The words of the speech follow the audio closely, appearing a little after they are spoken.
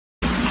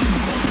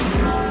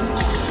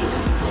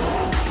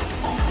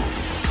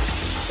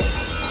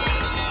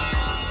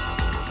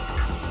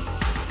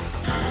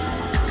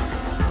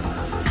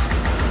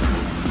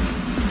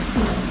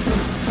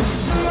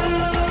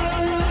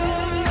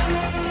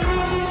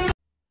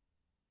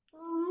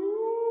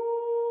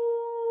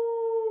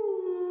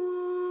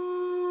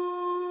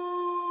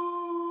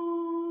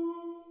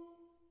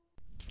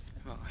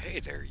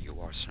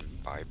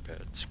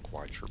bipeds,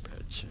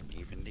 quadrupeds, and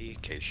even the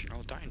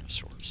occasional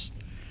dinosaurs.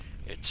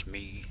 It's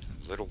me,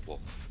 Little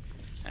Wolf,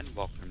 and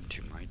welcome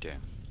to my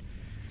den.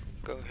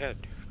 Go ahead,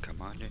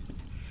 come on in.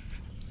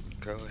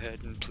 Go ahead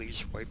and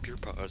please wipe your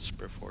paws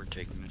before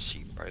taking a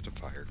seat by the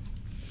fire.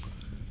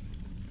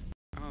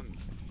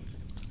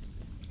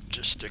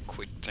 Just a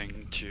quick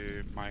thing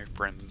to my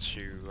friends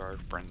who are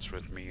friends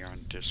with me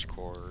on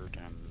Discord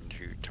and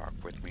who talk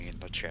with me in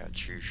the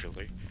chats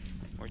usually,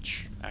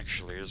 which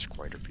actually is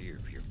quite a few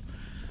of you.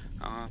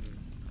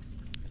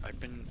 I've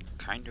been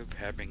kind of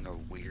having a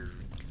weird,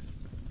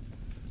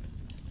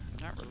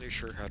 I'm not really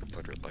sure how to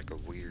put it, like a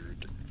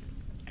weird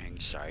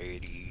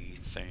anxiety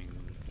thing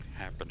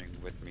happening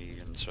with me,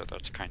 and so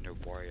that's kind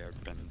of why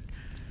I've been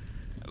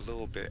a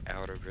little bit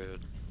out of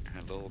it,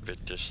 a little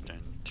bit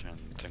distant, and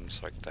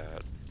things like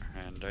that.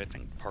 And I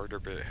think part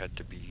of it had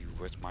to be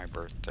with my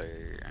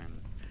birthday and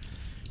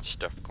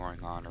stuff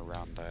going on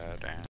around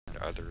that, and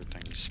other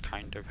things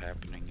kind of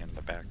happening in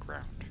the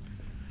background.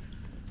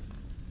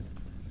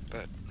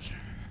 But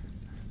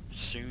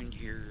soon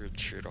here it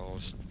should all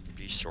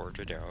be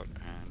sorted out,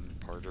 and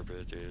part of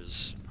it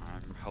is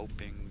I'm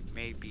hoping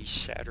maybe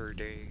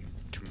Saturday,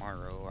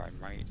 tomorrow, I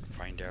might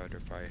find out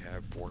if I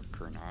have work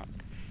or not.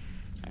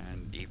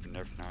 And even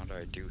if not,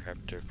 I do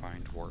have to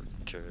find work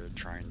to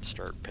try and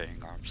start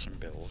paying off some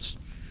bills.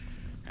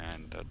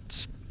 And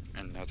that's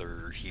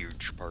another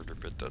huge part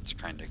of it that's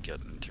kind of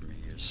getting to me,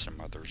 is some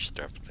other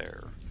stuff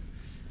there.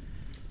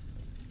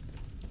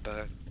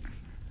 But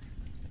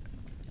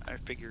I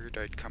figured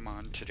I'd come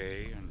on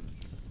today and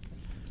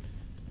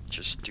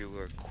just do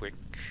a quick,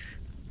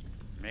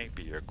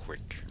 maybe a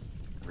quick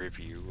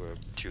review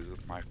of two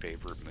of my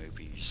favorite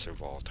movies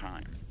of all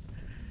time.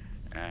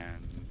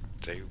 And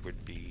they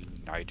would be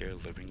Night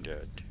of the Living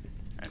Dead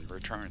and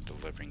Return of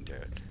the Living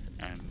Dead,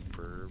 and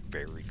for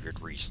very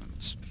good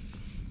reasons.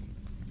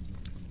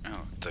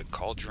 Oh, the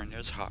cauldron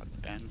is hot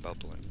and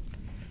bubbling.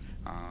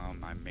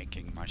 I'm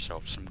making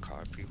myself some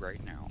coffee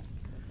right now.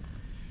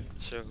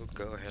 So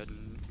go ahead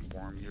and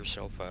warm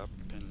yourself up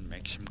and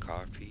make some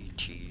coffee,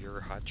 tea,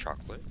 or hot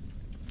chocolate.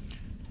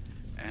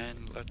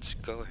 And let's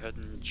go ahead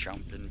and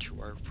jump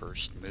into our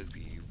first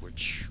movie,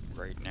 which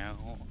right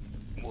now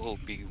will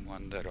be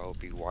one that I'll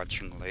be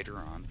watching later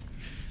on,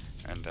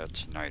 and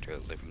that's Night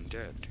of the Living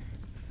Dead.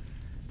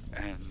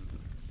 And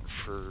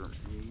for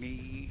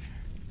me,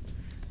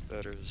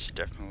 that is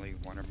definitely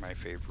one of my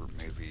favorite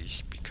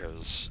movies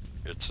because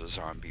it's a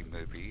zombie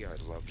movie. I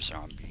love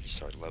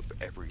zombies. I love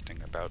everything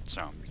about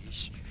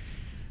zombies.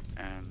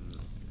 And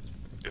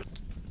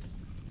it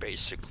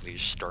basically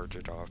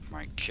started off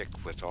my kick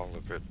with all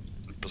of it,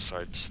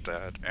 besides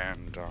that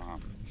and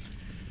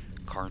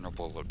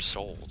Carnival of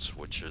Souls,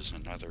 which is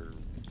another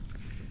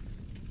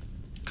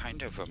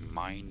kind of a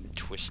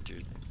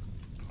mind-twisted,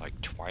 like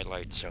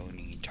Twilight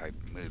Zone-y type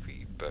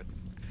movie. But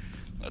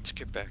let's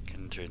get back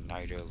into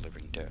Night of the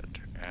Living Dead.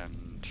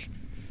 And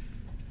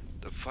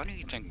the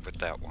funny thing with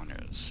that one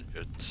is,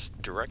 it's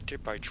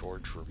directed by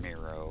George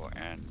Romero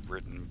and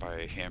written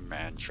by him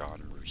and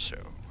John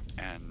Russo.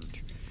 And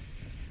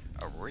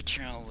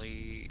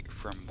originally,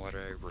 from what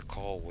I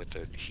recall with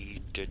it,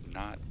 he did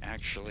not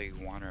actually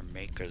want to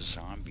make a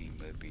zombie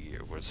movie.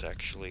 It was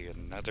actually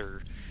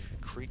another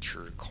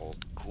creature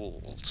called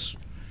ghouls.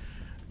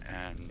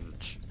 And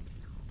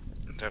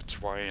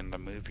that's why in the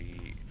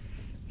movie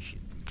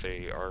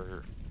they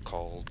are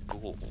called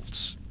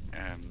ghouls.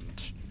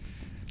 And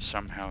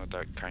somehow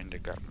that kind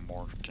of got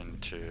morphed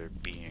into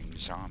being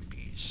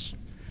zombies.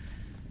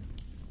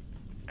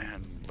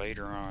 And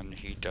later on,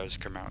 he does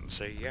come out and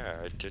say, yeah,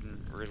 I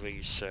didn't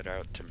really set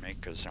out to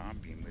make a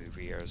zombie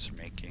movie, I was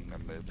making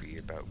a movie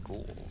about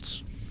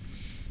ghouls.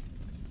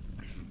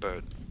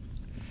 But,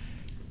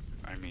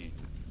 I mean,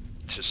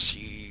 to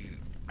see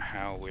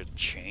how it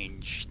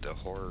changed the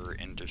horror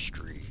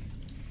industry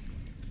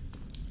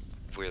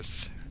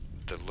with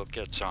the look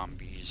at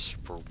zombies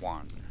for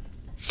one,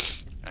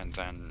 and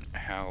then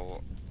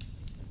how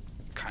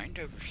kind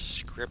of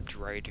script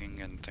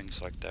writing and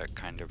things like that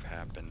kind of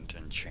happened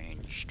and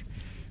changed,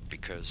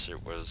 because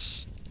it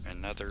was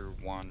another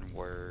one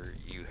where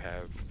you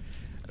have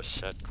a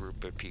set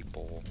group of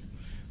people.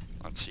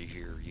 Let's see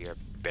here, you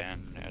have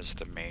Ben as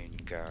the main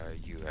guy,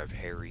 you have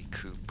Harry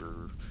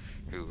Cooper,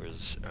 who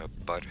is a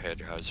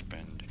butthead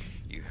husband,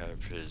 you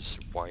have his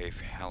wife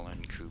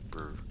Helen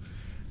Cooper,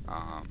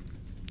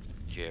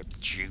 you have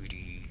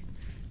Judy,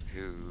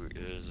 who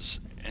is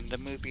in the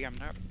movie,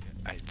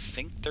 I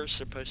think they're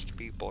supposed to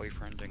be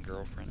boyfriend and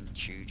girlfriend,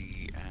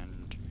 Judy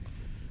and,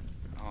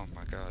 oh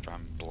my god,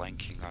 I'm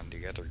blanking on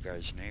the other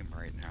guy's name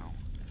right now.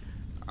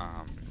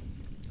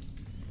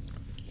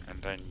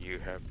 And then you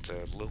have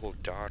the little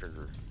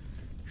daughter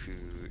who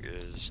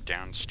is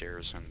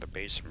downstairs in the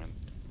basement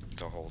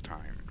the whole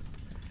time.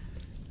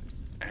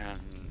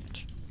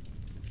 And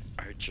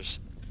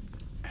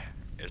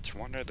it's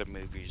one of the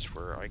movies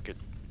where I could,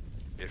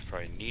 if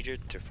I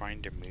needed to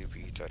find a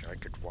movie that I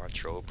could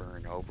watch over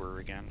and over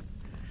again,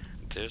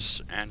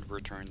 this and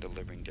Return of the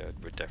Living Dead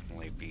would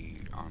definitely be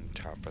on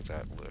top of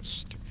that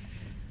list.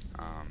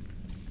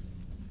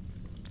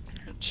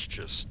 It's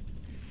just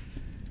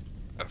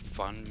a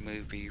fun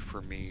movie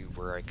for me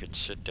where I could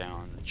sit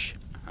down,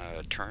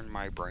 turn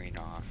my brain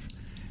off,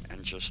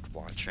 and just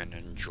watch and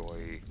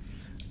enjoy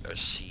a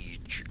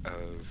siege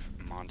of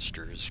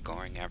monsters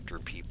going after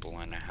people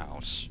in a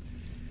house.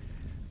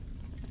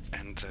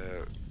 And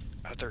the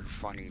other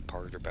funny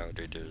part about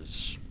it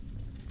is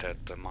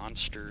that the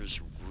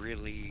monsters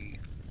really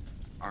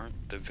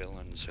aren't the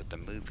villains of the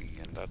movie,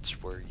 and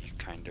that's where you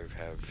kind of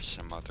have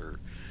some other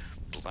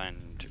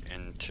blend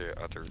into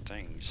other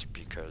things,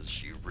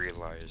 because you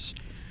realize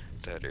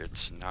that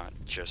it's not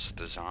just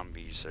the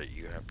zombies that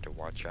you have to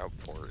watch out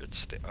for,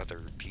 it's the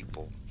other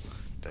people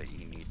that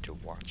you need to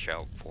watch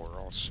out for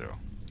also.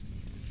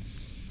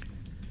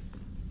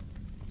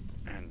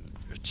 And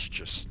it's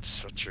just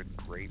such a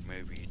great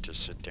movie to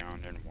sit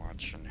down and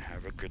watch and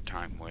have a good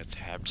time with,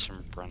 have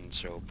some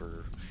friends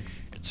over.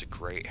 It's a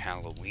great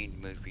Halloween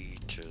movie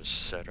to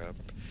set up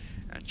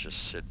and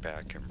just sit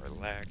back and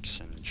relax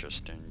and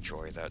just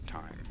enjoy that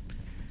time.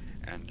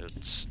 And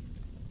it's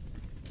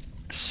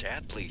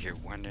sadly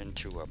it went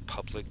into a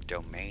public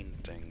domain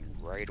thing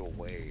right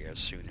away as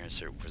soon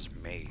as it was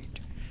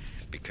made,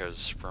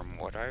 because from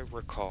what I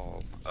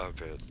recall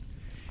of it,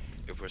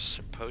 it was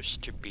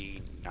supposed to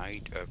be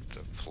Night of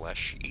the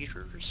Flesh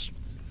Eaters,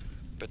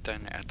 but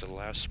then at the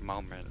last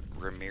moment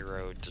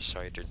Romero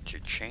decided to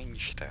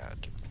change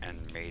that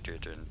and made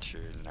it into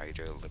Night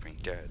of the Living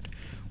Dead,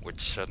 which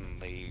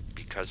suddenly,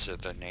 because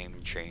of the name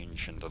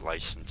change and the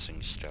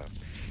licensing stuff,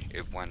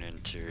 it went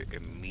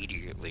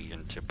immediately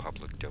into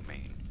public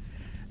domain.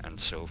 And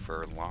so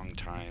for a long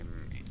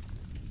time,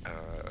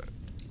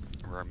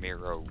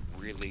 Romero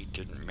really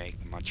didn't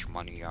make much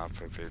money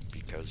off of it,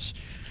 because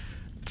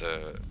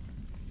the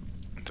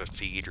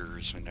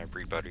theaters and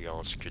everybody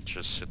else could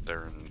just sit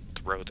there and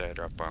throw that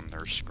up on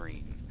their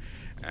screen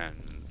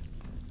and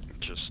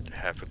just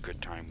have a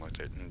good time with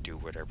it and do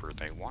whatever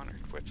they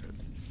wanted with it.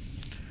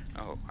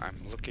 Oh, I'm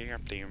looking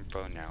up the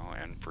info now,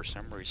 and for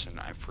some reason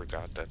I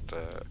forgot that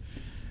the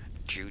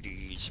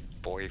Judy's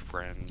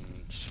boyfriend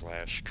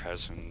slash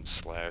cousin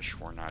slash,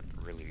 we're not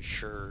really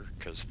sure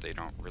because they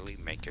don't really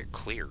make it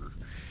clear,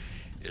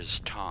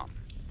 is Tom.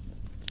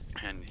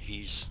 And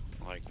he's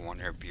like one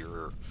of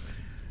your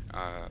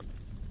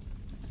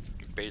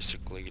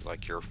basically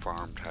like your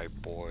farm type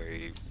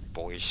boy,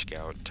 Boy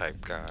Scout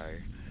type guy,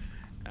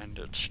 and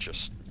it's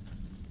just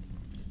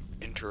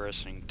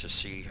interesting to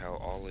see how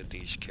all of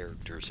these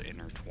characters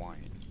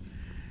intertwine.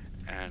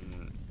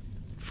 And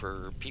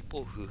for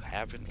people who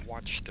haven't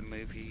watched the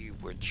movie,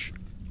 which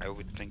I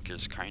would think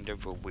is kind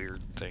of a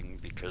weird thing,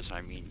 because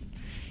I mean,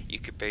 you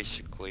could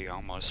basically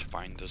almost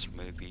find this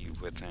movie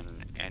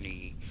within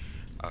any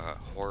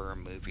horror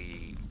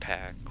movie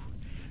pack,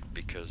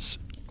 because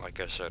like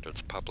I said,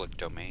 it's public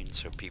domain,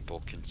 so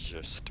people can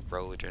just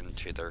throw it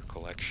into their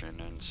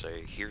collection and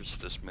say, here's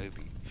this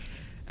movie.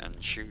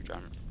 And shoot,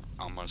 I'm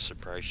almost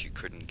surprised you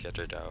couldn't get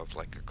it out of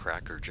like a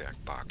Cracker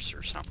Jack box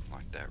or something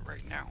like that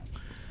right now.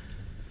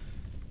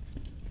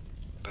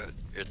 But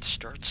it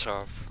starts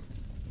off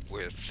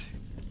with,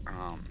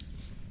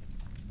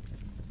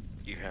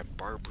 you have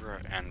Barbara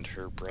and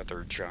her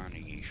brother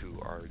Johnny, who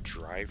are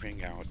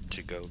driving out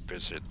to go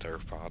visit their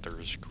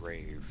father's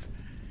grave.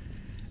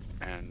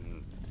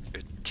 And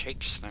it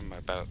takes them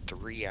about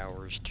 3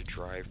 hours to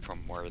drive from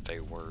where they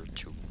were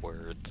to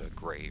where the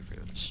grave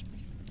is.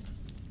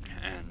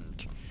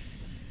 And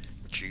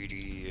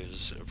Judy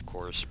is, of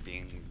course,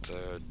 being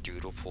the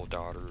dutiful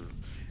daughter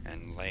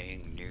and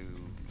laying new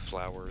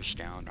flowers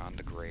down on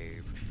the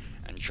grave.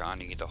 And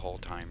Johnny the whole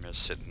time is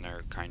sitting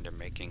there kind of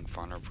making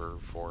fun of her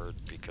for it,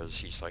 because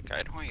he's like,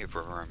 I don't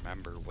even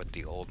remember what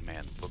the old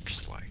man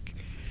looks like.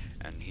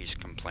 And he's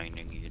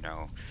complaining, you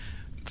know,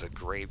 the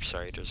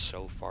gravesite is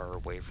so far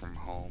away from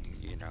home,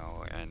 you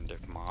know, and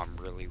if Mom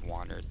really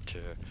wanted to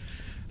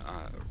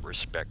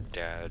respect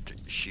Dad,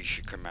 she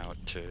should come out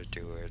to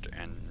do it.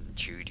 And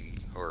Judy,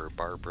 or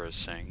Barbara, is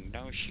saying,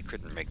 no, she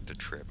couldn't make the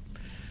trip.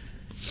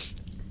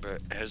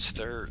 But as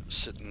they're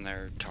sitting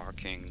there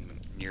talking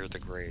near the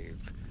grave,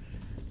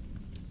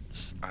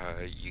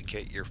 you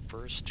get your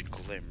first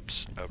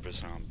glimpse of a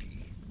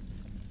zombie.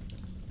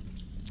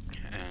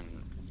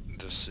 And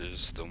this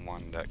is the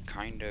one that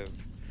kind of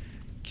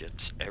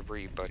gets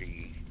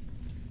everybody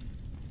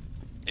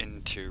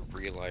into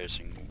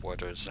realizing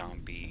what a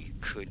zombie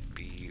could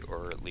be,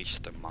 or at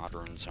least the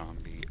modern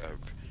zombie, of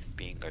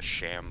being a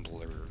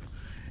shambler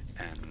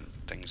and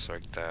things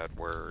like that,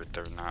 where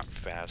they're not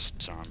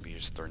fast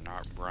zombies, they're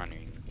not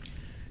running,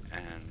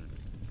 and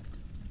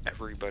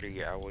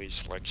everybody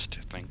always likes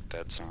to think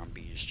that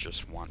zombies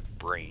just want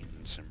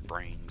brains,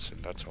 and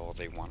that's all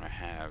they want to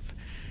have.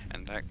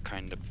 And that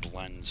kind of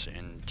blends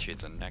into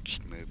the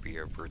next movie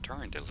of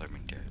Return to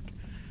Living Dead.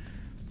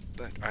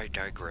 But I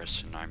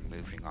digress, and I'm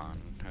moving on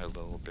a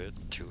little bit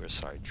to a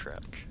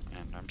sidetrack,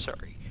 and I'm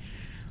sorry.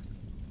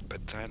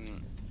 But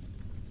then,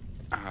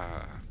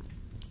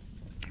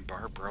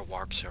 Barbara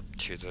walks up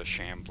to the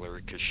shambler,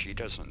 because she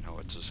doesn't know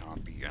it's a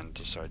zombie, and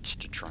decides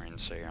to try and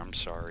say, I'm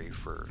sorry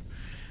for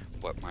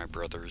what my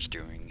brother's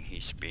doing.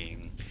 He's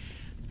being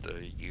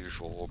the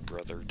usual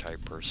brother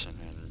type person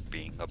and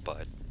being a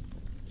butt.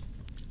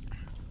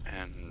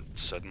 and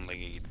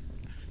suddenly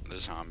the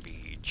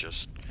zombie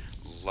just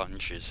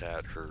lunges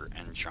at her,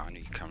 and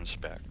Johnny comes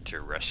back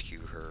to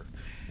rescue her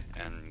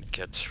and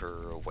gets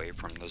her away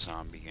from the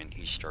zombie, and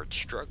he starts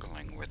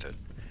struggling with it.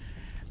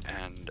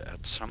 And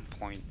at some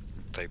point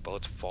they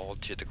both fall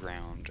to the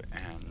ground,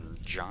 and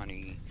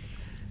Johnny,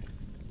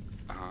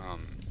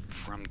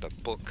 from the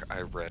book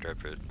I read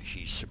of it,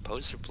 he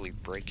supposedly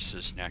breaks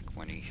his neck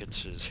when he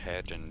hits his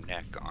head and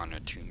neck on a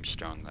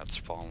tombstone that's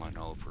fallen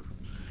over.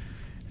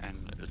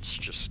 And it's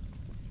just,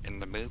 in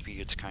the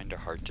movie it's kind of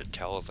hard to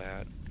tell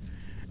that,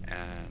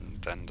 and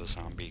then the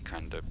zombie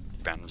kind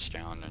of bends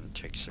down and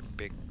takes a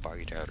big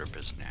bite out of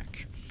his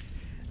neck.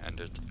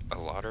 And a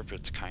lot of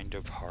it's kind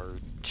of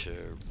hard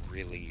to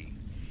really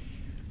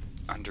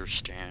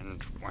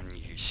understand when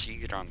you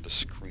see it on the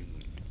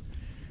screen.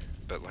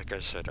 But like I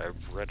said,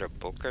 I've read a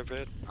book of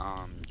it.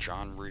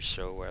 John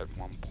Russo at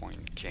one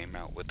point came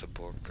out with a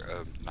book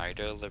of Night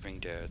of the Living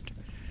Dead,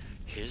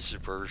 his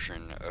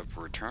version of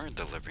Return of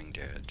the Living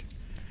Dead,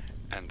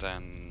 and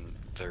then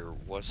there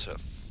was a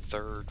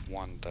third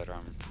one that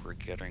I'm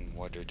forgetting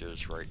what it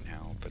is right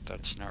now, but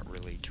that's not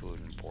really too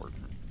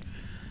important.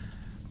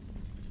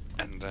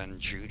 And then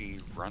Judy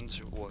runs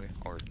away,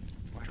 or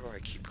why do I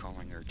keep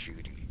calling her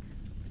Judy?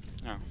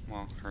 Oh,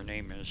 well, her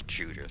name is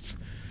Judith.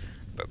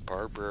 But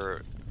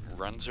Barbara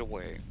runs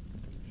away,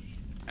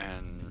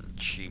 and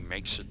she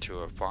makes it to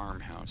a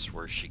farmhouse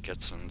where she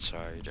gets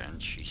inside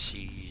and she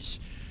sees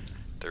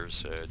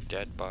there's a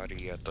dead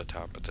body at the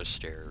top of the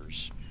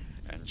stairs,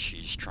 and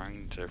she's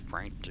trying to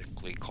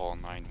frantically call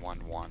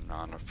 911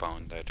 on a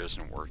phone that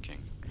isn't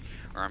working.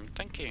 Or I'm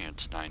thinking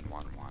it's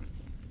 911,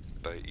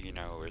 but you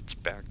know, it's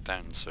back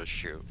then, so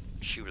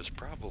she was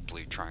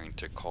probably trying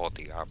to call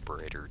the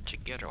operator to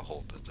get a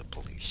hold of the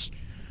police.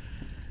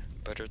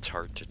 But it's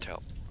hard to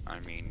tell. I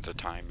mean, the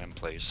time and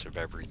place of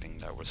everything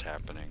that was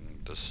happening.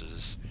 This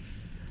is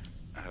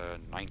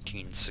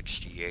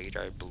 1968,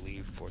 I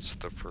believe, was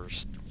the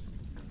first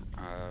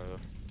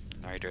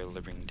Night of the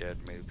Living Dead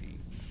movie.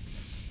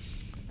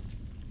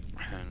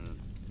 And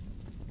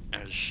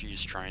as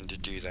she's trying to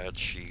do that,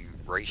 she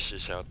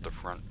races out the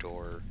front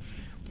door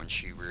when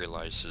she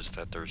realizes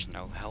that there's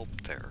no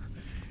help there.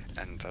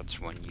 And that's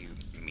when you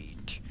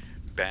meet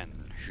Ben,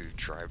 who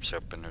drives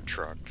up in a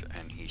truck,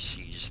 and he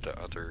sees the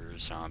other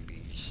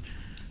zombies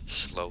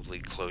slowly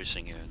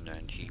closing in,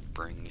 and he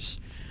brings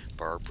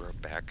Barbara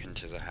back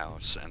into the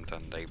house, and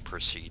then they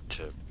proceed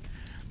to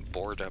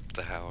board up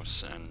the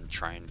house and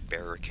try and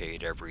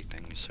barricade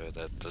everything so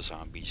that the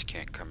zombies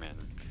can't come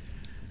in.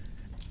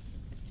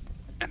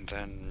 And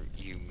then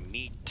you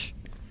meet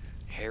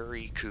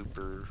Harry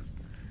Cooper,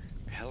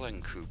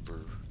 Helen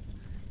Cooper,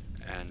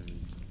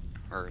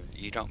 or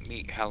you don't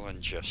meet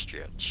Helen just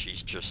yet.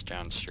 She's just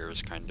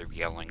downstairs kind of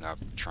yelling up,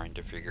 trying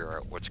to figure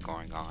out what's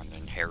going on,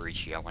 and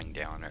Harry's yelling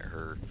down at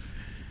her.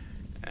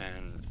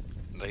 And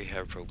they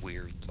have a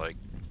weird, like,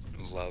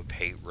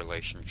 love-hate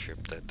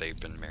relationship that they've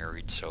been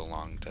married so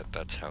long that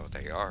that's how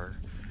they are.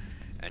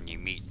 And you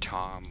meet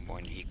Tom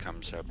when he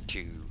comes up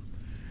too,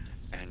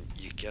 and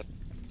you get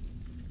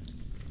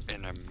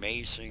an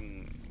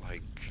amazing,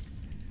 like,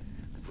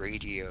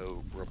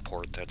 radio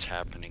report that's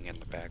happening in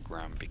the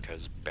background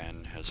because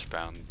Ben has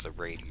found the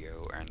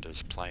radio and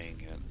is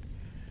playing it.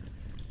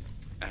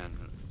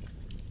 And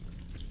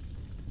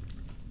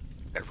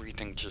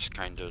everything just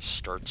kind of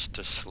starts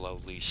to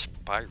slowly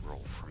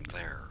spiral from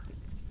there.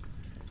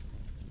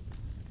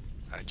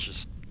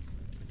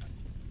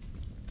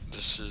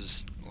 This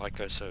is,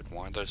 like I said,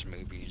 one of those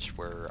movies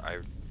where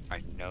I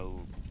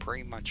know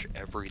pretty much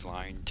every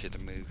line to the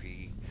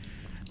movie,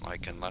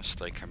 like, unless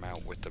they come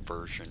out with the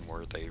version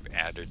where they've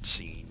added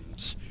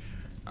scenes,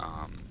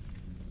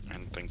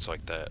 and things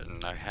like that.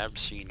 And I have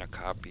seen a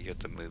copy of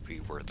the movie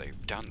where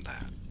they've done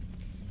that.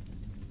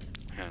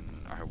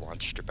 And I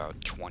watched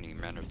about 20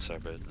 minutes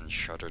of it and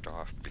shut it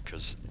off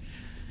because,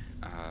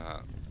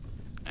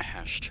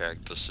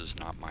 hashtag this is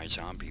not my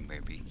zombie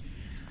movie.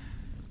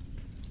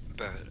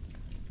 But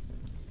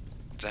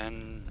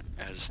then,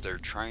 as they're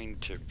trying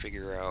to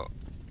figure out,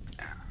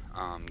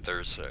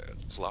 there's a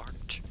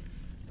locked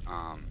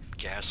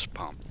gas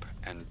pump,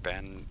 and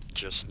Ben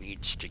just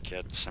needs to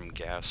get some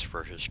gas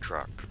for his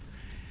truck.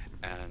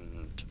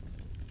 And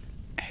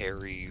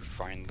Harry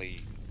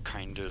finally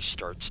kind of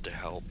starts to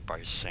help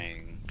by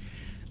saying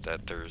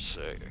that there's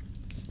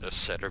a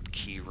set of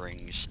key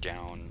rings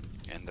down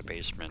in the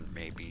basement.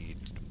 Maybe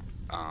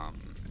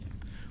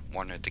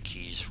one of the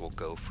keys will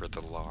go for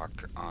the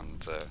lock on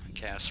the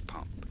gas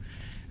pump.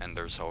 And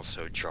there's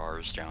also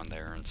jars down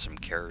there and some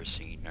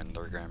kerosene, and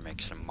they're gonna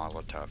make some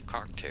Molotov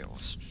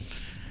cocktails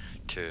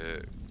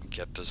to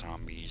get the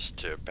zombies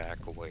to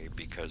back away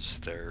because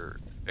they're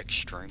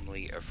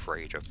extremely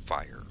afraid of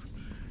fire.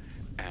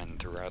 And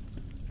throughout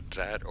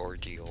that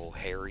ordeal,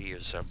 Harry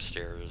is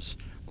upstairs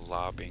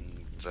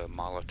lobbing the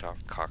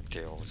Molotov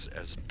cocktails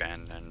as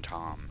Ben and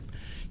Tom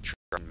try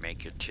to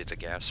make it to the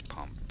gas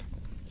pump.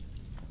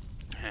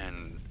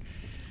 And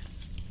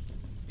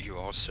you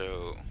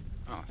also,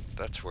 oh,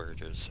 that's where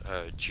it is.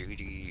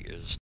 Judy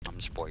is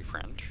Tom's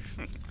boyfriend.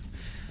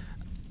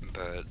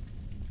 But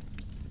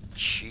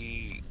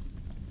she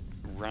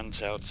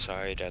runs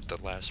outside at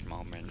the last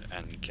moment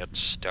and gets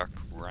stuck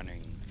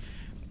running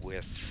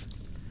with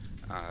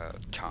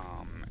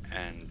Tom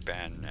and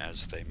Ben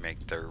as they make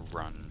their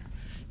run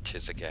to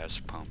the gas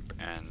pump,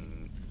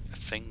 and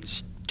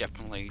things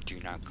definitely do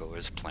not go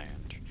as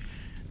planned.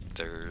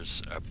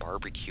 There's a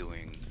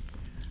barbecuing,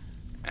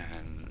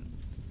 and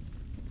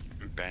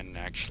Ben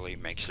actually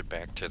makes it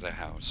back to the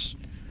house,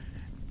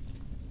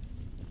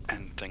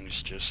 and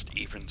things just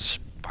even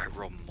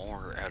spiral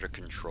more out of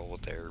control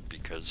there,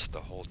 because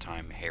the whole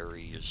time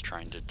Harry is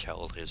trying to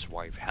tell his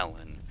wife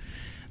Helen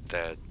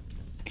that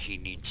he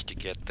needs to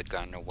get the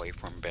gun away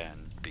from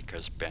Ben,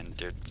 because Ben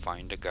did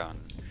find a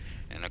gun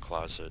in a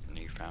closet and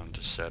he found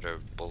a set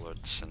of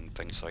bullets and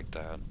things like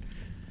that.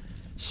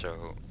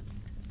 So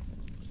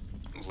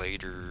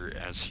later,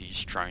 as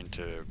he's trying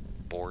to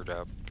board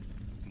up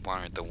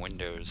one of the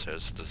windows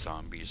as the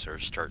zombies are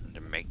starting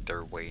to make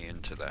their way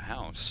into the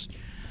house,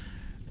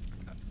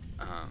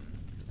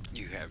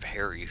 you have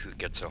Harry, who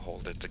gets a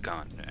hold of the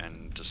gun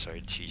and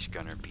decides he's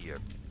gonna be a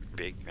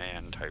big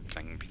man type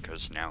thing,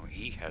 because now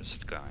he has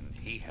the gun,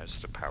 he has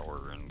the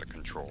power and the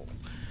control,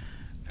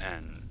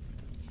 and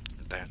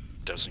that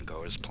doesn't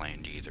go as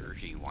planned either.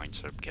 He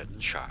winds up getting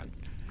shot.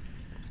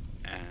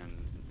 And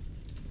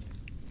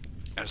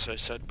as I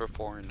said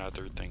before in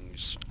other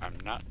things, I'm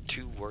not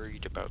too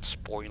worried about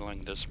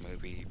spoiling this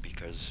movie,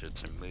 because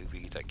it's a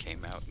movie that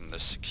came out in the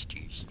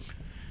 60s.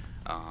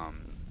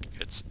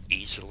 It's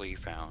easily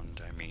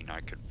found. I mean,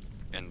 I could,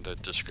 in the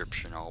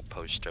description, I'll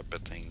post up a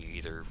thing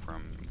either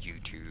from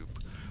YouTube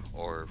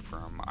or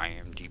from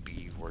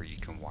IMDb where you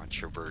can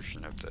watch a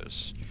version of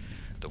this.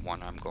 The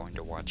one I'm going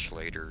to watch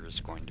later is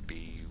going to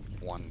be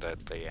one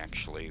that they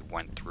actually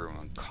went through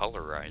and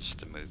colorized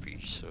the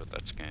movie, so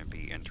that's going to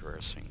be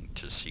interesting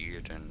to see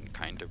it in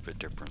kind of a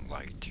different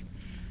light.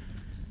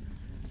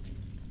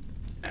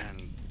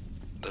 And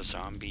the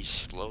zombies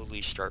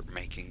slowly start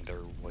making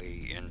their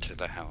way into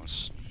the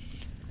house,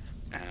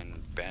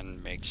 and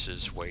Ben makes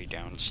his way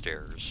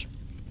downstairs,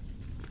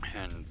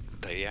 and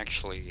they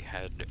actually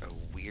had a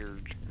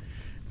weird,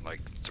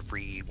 like,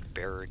 3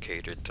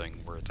 barricaded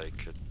thing where they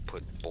could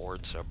put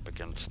boards up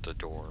against the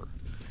door,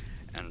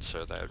 and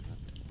so that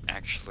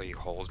actually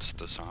holds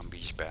the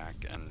zombies back,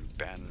 and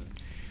Ben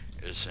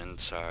is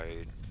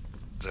inside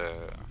the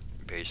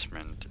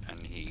basement,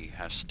 and he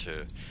has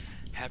to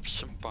have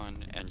some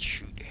fun and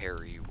shoot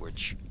Harry,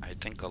 which I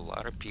think a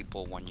lot of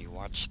people, when you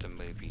watch the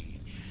movie,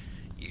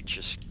 you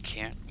just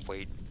can't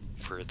wait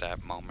for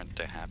that moment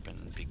to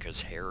happen,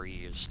 because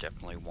Harry is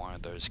definitely one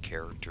of those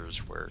characters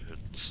where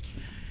it's,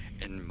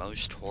 in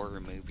most horror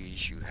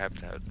movies, you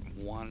have that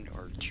 1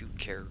 or 2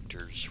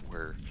 characters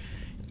where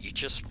you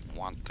just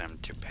want them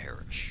to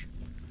perish,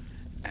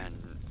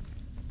 and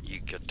you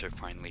get to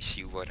finally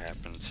see what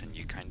happens, and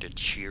you kind of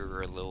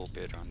cheer a little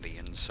bit on the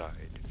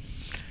inside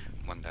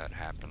when that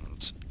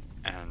happens.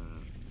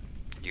 And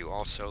you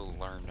also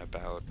learn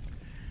about,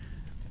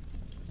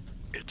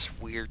 it's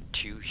weird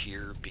too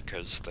here,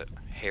 because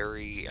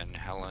Harry and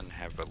Helen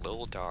have a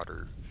little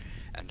daughter,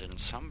 and in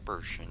some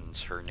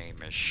versions her name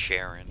is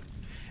Sharon,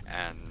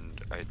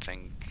 and I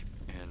think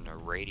in a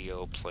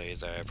radio play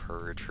that I've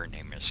heard, her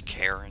name is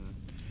Karen,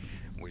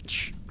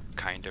 which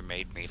kind of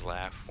made me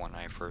laugh when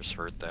I first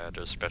heard that,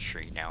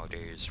 especially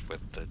nowadays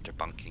with the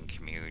debunking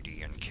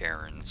community and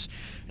Karens.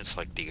 It's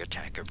like the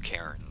attack of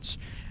Karens,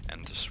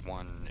 and this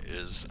one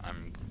is,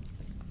 I'm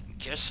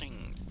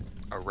guessing,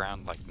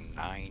 around like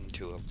 9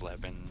 to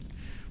 11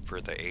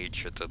 for the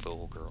age of the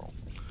little girl.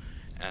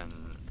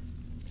 And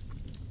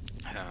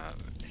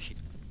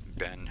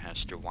Ben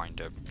has to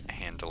wind up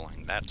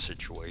handling that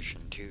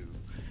situation too,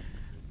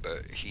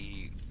 but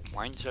he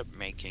winds up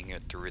making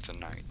it through the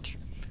night,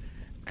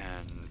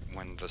 and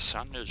when the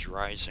sun is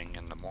rising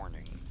in the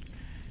morning,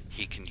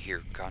 he can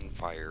hear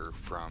gunfire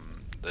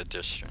from the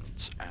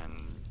distance.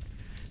 And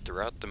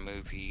throughout the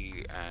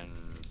movie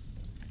and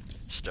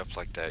stuff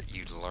like that,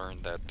 you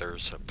learn that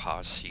there's a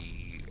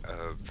posse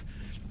of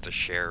the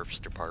sheriff's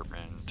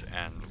department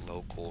and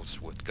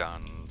locals with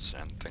guns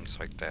and things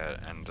like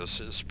that, and this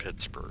is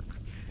Pittsburgh,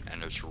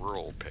 and it's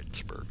rural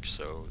Pittsburgh,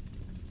 so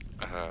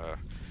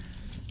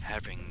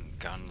having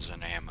guns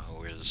and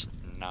ammo is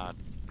not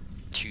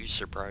too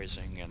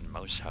surprising, and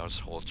most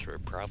households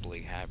would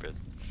probably have it.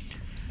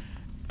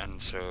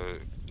 And so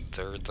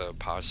they're the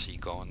posse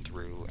going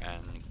through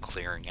and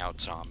clearing out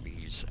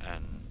zombies,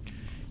 and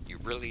you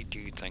really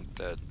do think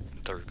that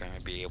they're going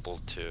to be able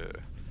to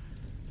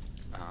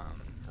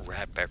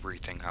wrap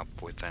everything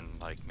up within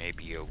like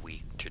maybe a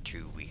week to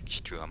 2 weeks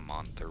to a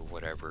month or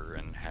whatever,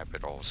 and have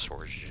it all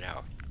sorted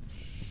out.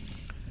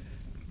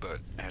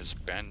 But as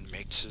Ben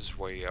makes his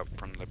way up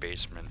from the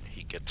basement,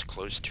 he gets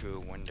close to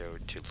a window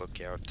to look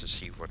out to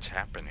see what's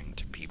happening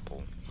to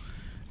people,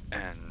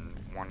 and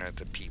one of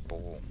the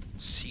people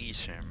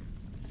sees him,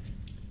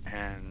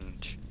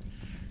 and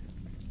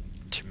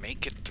to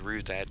make it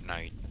through that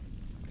night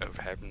of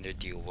having to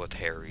deal with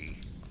Harry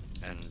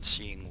and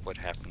seeing what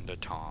happened to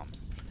Tom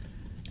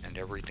and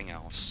everything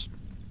else,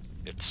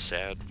 it's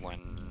sad when,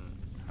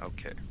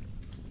 okay,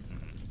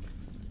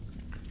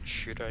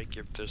 should I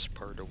give this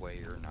part away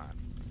or not?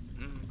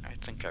 I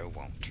think I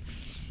won't.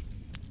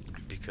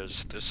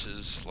 Because this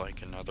is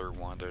like another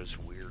one of those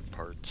weird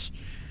parts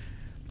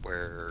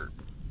where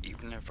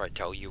even if I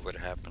tell you what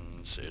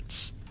happens,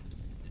 it's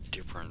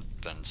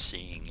different than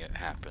seeing it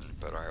happen,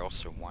 but I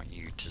also want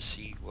you to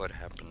see what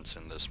happens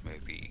in this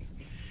movie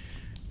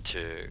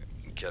to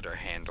get a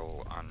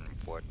handle on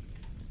what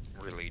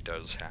really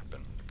does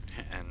happen.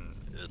 And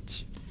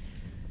it's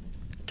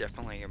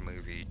definitely a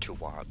movie to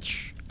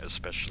watch,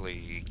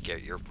 especially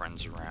get your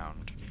friends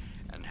around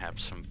and have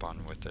some fun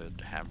with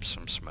it, have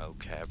some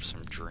smoke, have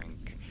some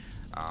drink,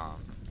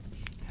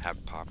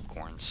 have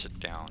popcorn, sit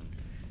down,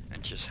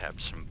 and just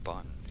have some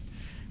fun.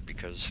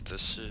 Because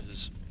this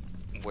is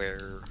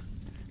where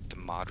the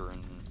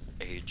modern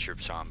age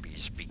of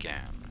zombies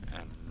began,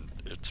 and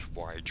it's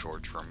why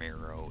George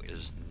Romero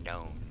is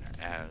known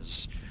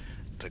as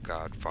the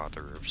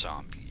godfather of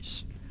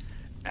zombies.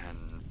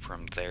 And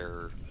from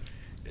there,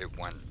 it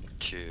went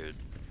to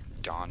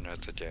Dawn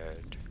of the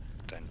Dead,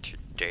 then to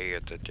Day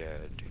of the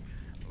Dead,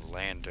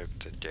 Land of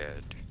the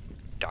Dead,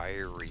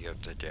 Diary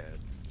of the Dead,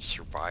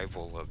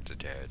 Survival of the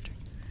Dead,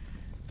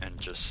 and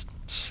just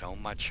so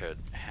much had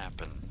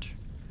happened.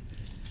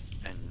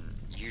 And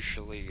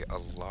usually a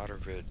lot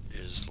of it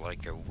is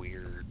like a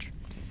weird,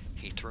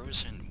 he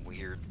throws in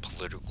weird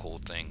political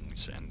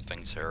things and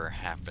things that are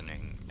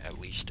happening, at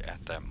least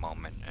at that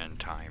moment in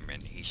time,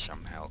 and he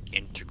somehow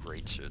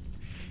integrates it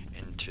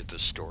into the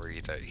story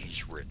that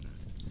he's written.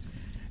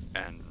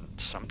 And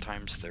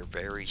sometimes they're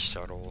very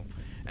subtle,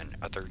 and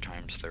other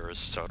times they're as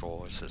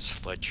subtle as a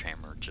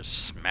sledgehammer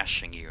just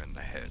smashing you in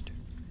the head.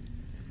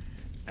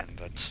 And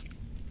that's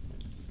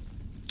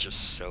just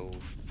so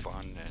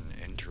fun and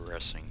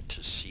interesting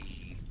to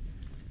see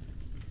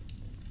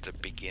the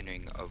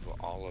beginning of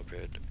all of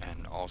it,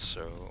 and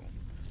also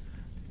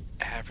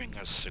having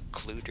a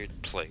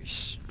secluded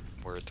place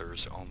where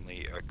there's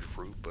only a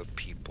group of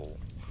people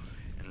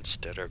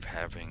instead of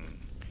having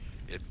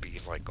it be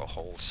like a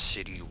whole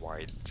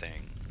citywide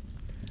thing,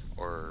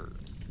 or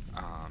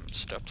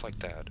stuff like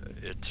that.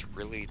 It's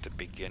really the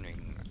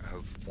beginning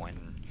of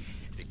when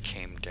it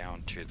came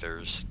down to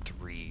there's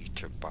 3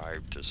 to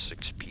 5 to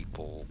 6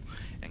 people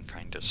and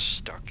kind of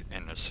stuck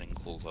in a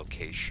single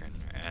location,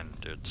 and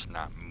it's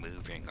not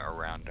moving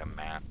around a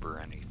map or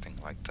anything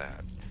like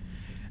that.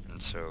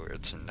 And so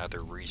it's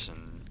another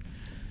reason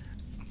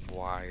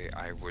why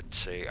I would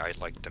say I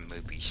like the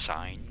movie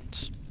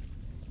Signs.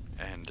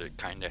 And it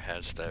kind of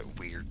has that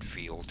weird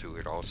feel to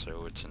it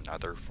also. It's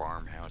another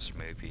farmhouse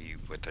movie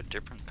with a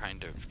different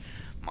kind of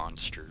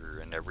monster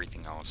and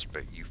everything else,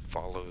 but you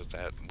follow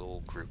that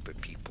little group of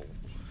people,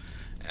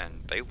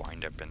 and they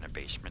wind up in the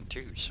basement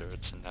too, so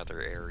it's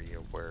another area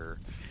where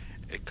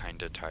it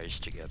kind of ties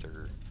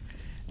together.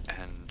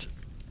 And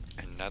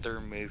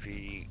another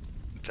movie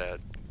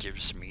that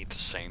gives me the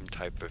same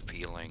type of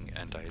feeling,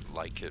 and I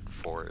like it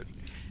for it,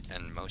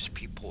 and most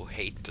people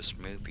hate this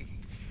movie,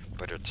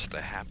 but it's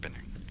The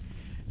Happening.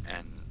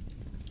 And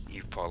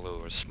you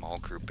follow a small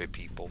group of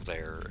people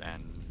there,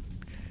 and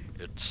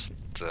it's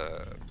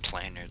the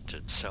planet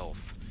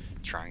itself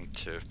trying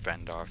to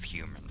fend off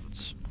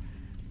humans.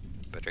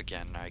 But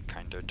again, I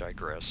kind of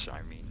digress.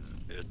 I mean,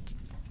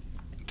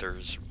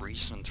 there's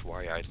reasons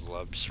why I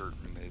love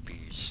certain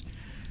movies,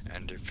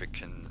 and if it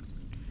can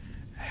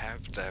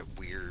have that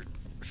weird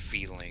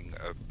feeling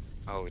of,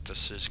 oh,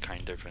 this is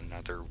kind of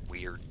another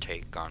weird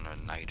take on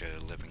a Night of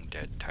the Living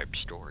Dead type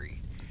story,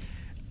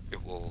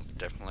 it will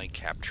definitely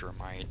capture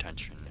my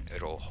attention,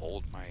 it'll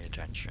hold my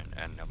attention,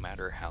 and no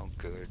matter how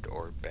good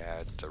or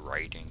bad the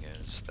writing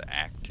is, the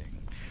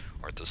acting,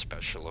 or the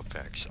special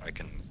effects, I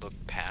can look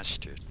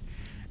past it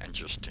and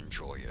just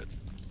enjoy it.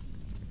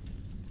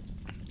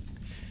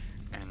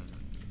 And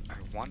I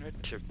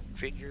wanted to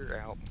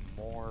figure out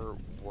more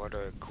what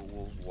a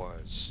ghoul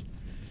was,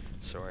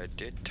 so I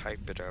did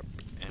type it up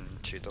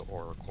into the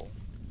Oracle.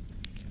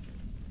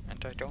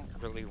 And I don't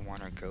really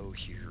want to go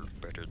here,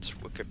 but it's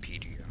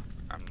Wikipedia.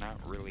 I'm not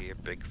really a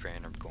big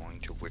fan of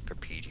going to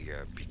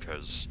Wikipedia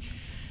because,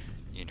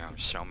 you know,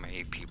 so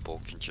many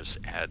people can just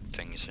add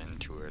things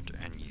into it,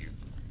 and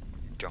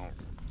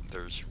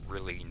there's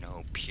really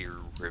no peer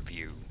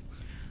review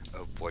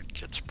of what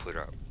gets put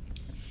up.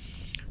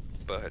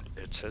 But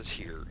it says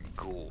here,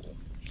 ghoul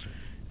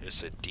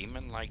is a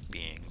demon-like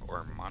being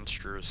or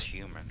monstrous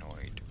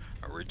humanoid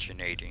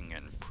originating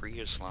in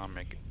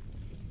pre-Islamic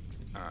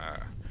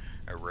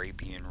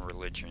Arabian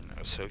religion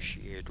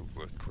associated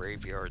with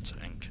graveyards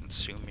and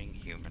consuming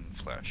human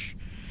flesh.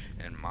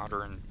 In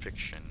modern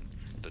fiction,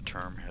 the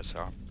term has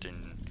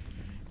often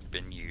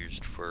been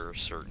used for a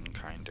certain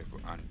kind of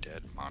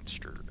undead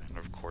monster, and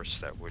of course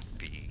that would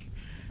be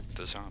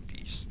the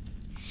zombies.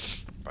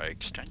 By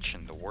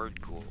extension, the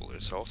word ghoul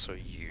is also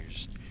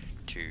used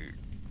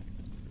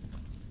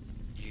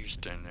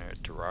in a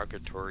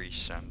derogatory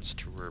sense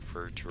to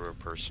refer to a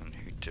person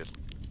who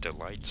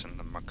delights in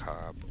the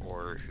macabre,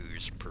 or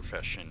whose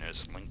profession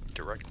is linked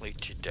directly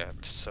to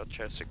death, such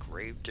as a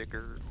grave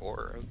digger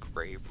or a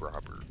grave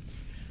robber.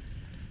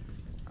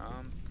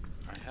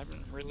 I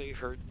haven't really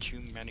heard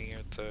too many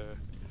of the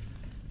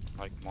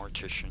like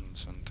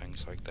morticians and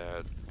things like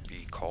that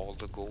be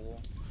called a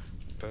ghoul,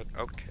 but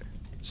okay.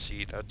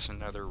 See, that's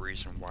another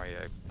reason why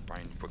I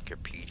find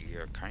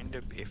Wikipedia kind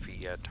of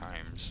iffy at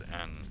times,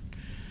 and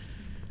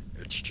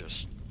it's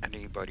just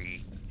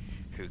anybody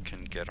who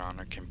can get on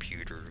a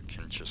computer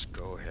can just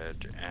go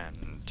ahead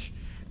and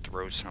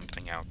throw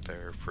something out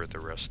there for the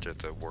rest of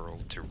the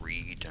world to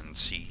read and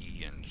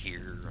see and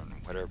hear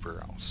and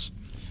whatever else.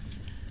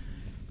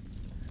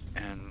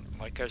 And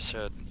like I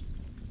said,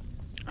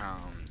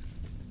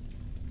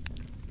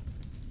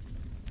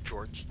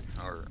 George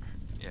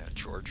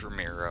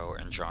Romero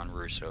and John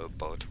Russo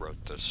both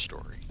wrote this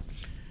story.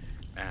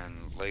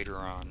 And later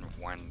on,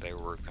 when they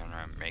were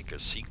gonna make a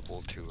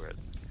sequel to it,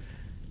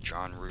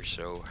 John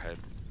Russo had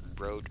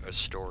wrote a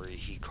story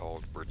he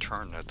called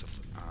Return of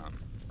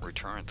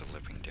the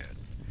Living Dead.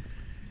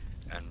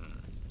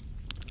 And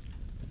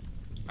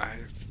I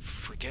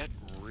forget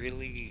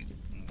really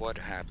what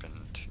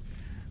happened,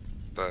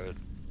 but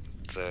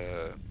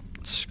the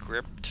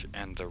script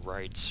and the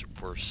rights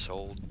were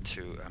sold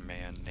to a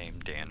man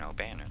named Dan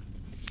O'Bannon.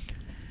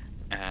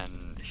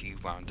 And he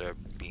wound up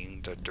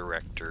being the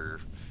director,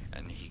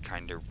 and he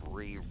kind of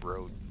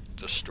rewrote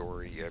the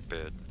story a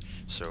bit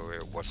so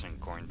it wasn't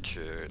going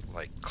to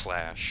like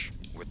clash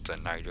with the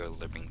Night of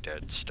the Living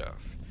Dead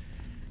stuff.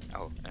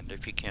 Oh, and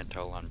if you can't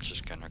tell, I'm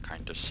just gonna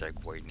kind of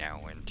segue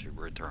now into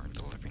Return of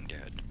the Living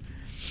Dead.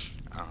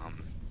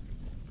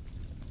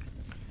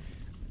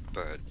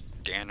 But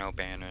Dan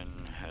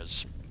O'Bannon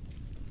has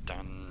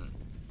done,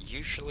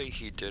 usually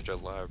he did a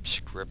lot of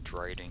script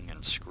writing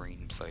and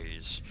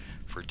screenplays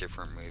for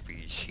different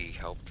movies. He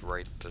helped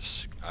write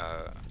this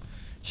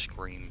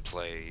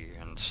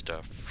screenplay and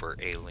stuff for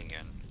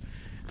Alien,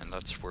 and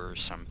that's where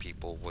some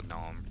people would know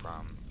him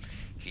from.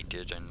 He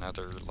did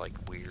another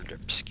like weird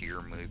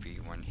obscure movie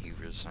when he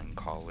was in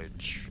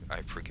college.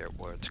 I forget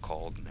what it's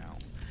called now,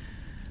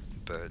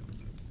 but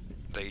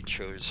they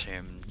chose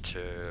him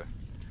to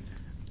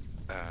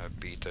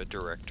be the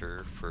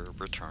director for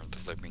Return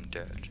of the Living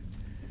Dead.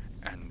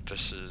 And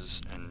this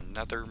is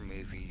another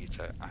movie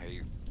that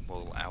I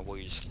will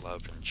always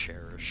love and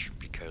cherish,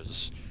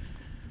 because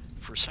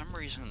for some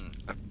reason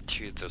up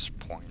to this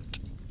point,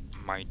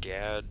 my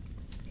dad,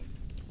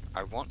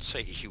 I won't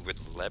say he would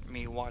let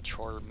me watch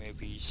horror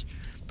movies,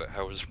 but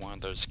I was one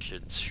of those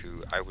kids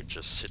who I would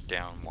just sit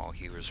down while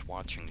he was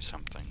watching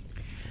something,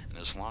 and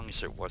as long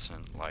as it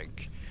wasn't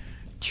like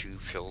too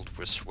filled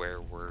with swear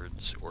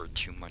words or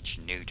too much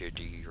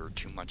nudity or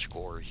too much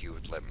gore, he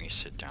would let me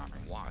sit down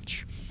and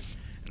watch.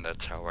 And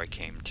that's how I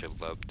came to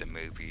love the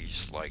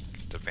movies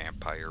like The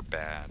Vampire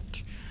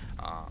Bat,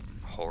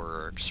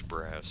 Horror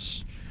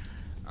Express,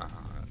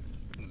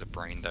 The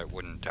Brain That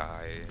Wouldn't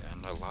Die,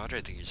 and a lot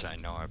of these I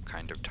know I've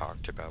kind of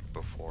talked about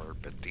before,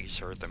 but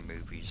these are the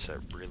movies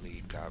that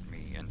really got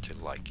me into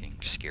liking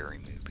scary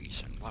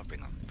movies and loving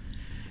them.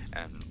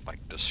 And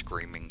like The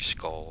Screaming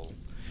Skull,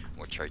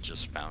 which I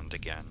just found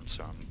again,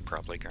 so I'm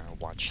probably going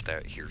to watch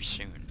that here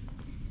soon.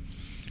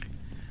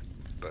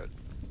 But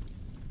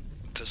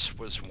this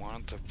was one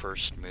of the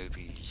first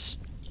movies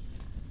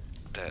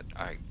that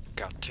I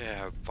got to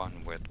have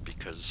fun with,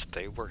 because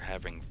they were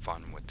having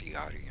fun with the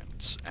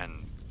audience.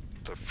 And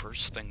the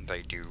first thing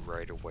they do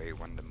right away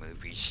when the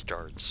movie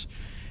starts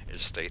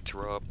is they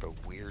throw up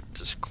a weird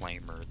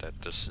disclaimer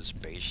that this is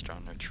based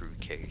on a true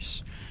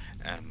case,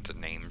 and the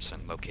names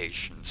and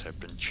locations have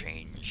been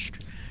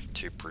changed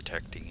to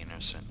protect the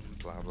innocent,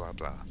 blah blah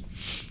blah.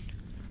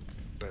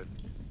 But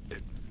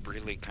it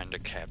really kind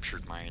of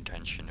captured my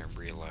attention, and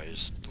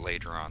realized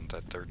later on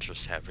that they're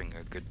just having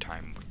a good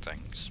time with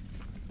things.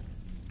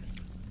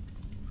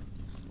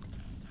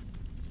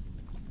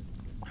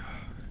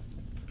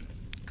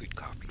 Good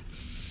coffee.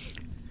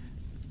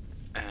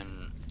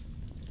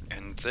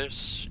 And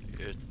this,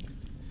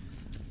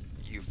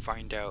 you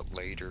find out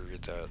later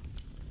that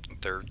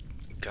they're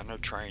gonna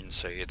try and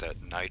say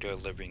that Night of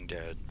the Living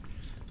Dead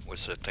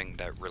was a thing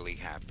that really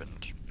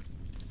happened,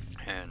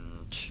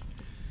 and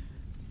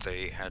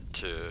they had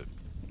to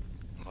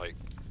like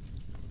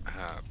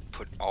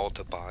put all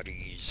the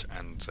bodies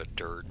and the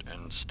dirt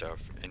and stuff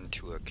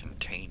into a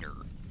container,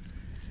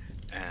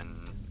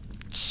 and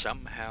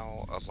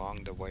somehow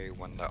along the way,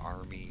 when the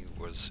army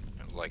was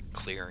like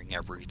clearing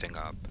everything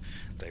up,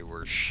 they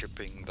were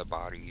shipping the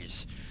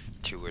bodies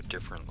to a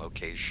different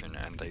location,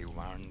 and they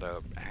wound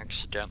up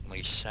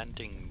accidentally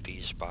sending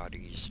these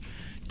bodies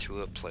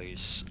to a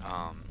place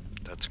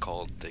that's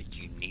called the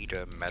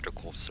Unita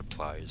Medical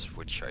Supplies,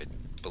 which I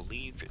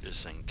believe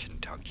is in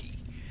Kentucky.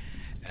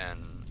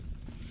 And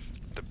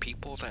the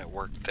people that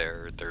work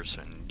there, there's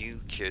a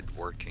new kid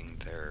working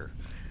there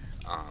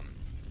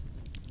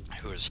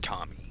who is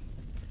Tommy.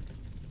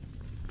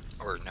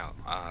 Or no,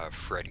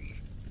 Freddy.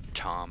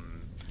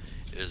 Tom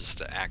is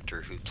the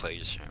actor who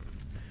plays him.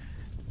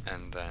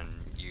 And then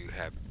you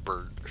have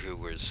Bert,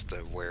 who is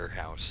the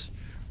warehouse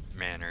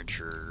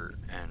manager,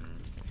 and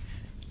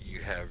you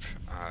have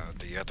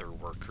the other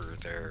worker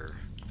there.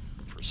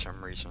 For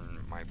some reason,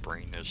 my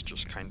brain is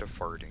just kind of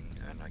farting,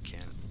 and I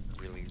can't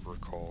really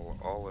recall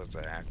all of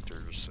the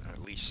actors.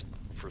 At least,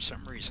 for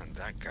some reason,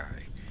 that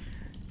guy.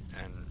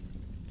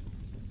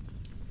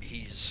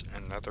 he's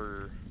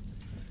another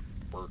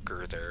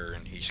worker there,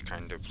 and he's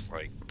kind of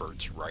like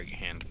Bert's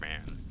right-hand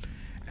man.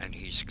 And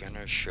he's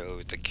gonna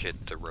show the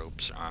kid the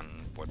ropes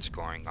on what's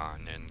going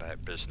on in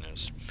that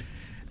business.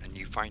 And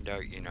you find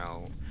out, you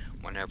know,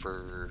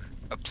 whenever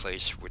a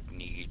place would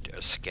need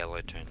a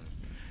skeleton,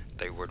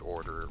 they would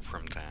order it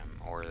from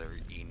them. Or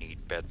you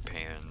need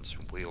bedpans,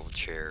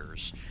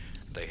 wheelchairs.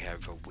 They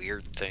have a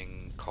weird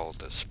thing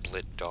called a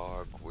split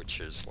dog, which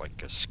is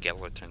like a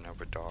skeleton of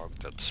a dog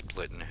that's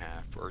split in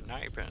half. Or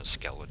not even a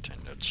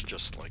skeleton, it's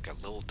just like a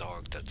little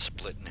dog that's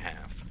split in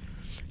half.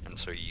 And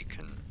so you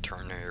can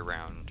turn it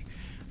around.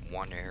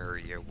 One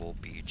area will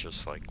be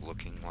just like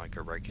looking like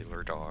a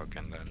regular dog,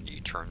 and then you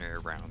turn it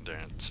around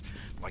and it's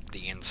like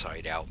the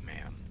Inside Out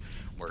Man,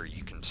 where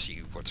you can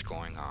see what's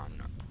going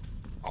on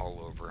all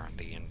over on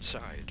the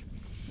inside.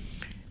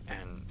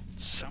 And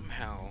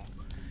somehow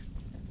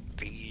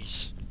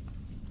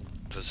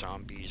the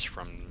zombies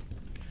from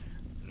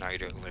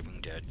Night of the Living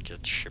Dead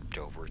get shipped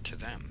over to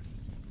them.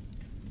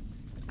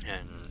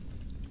 And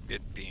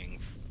it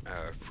being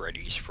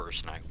Freddy's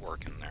first night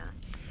working there,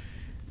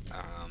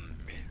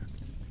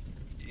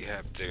 you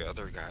have the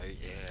other guy,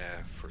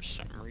 yeah, for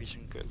some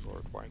reason, good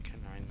lord, why can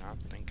I not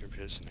think of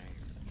his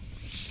name?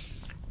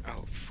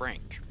 Oh,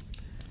 Frank.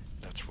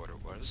 That's what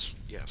it was,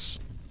 yes.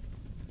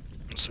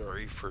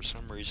 Sorry, for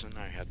some reason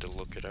I had to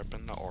look it up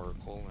in the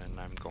Oracle, and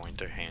I'm going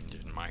to hand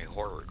in my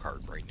horror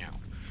card right now.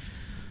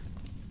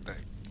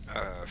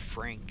 But,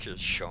 Frank is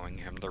showing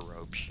him the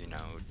ropes, you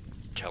know,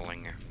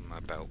 telling him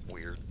about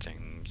weird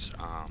things.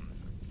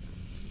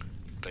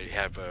 They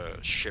have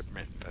a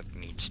shipment that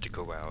needs to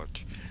go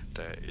out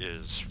that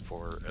is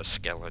for a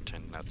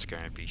skeleton that's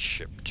going to be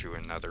shipped to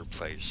another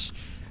place,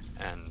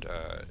 and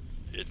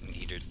it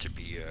needed to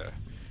be a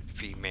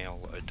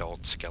female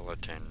adult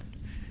skeleton,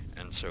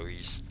 and so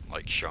he's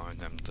like showing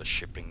them the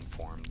shipping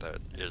form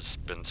that has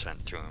been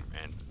sent to him,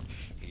 and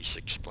he's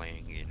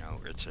explaining, you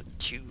know, it's a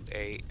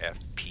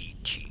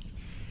 2AFPT,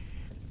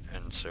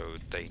 and so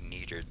they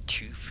needed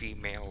 2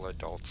 female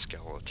adult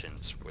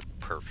skeletons with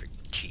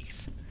perfect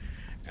teeth.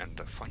 And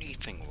the funny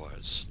thing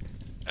was,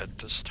 at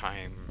this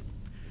time,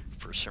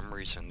 for some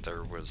reason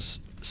there was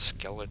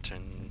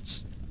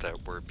skeletons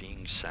that were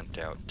being sent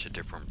out to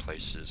different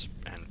places,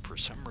 and for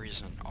some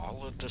reason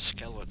all of the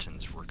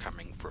skeletons were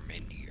coming from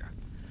India.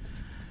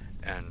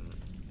 And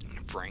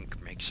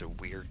Frank makes a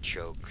weird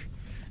joke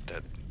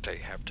that they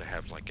have to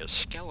have like a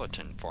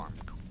skeleton farm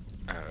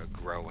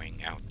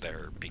growing out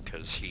there,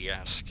 because he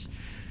asks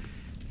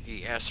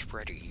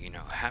Freddy, you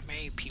know, how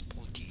many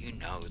people do you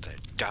know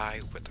that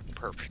die with a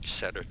perfect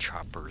set of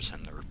choppers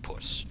in their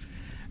puss?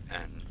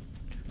 And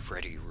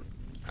Freddy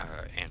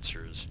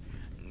answers,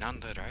 none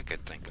that I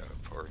could think of.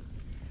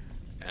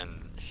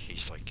 And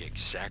he's like,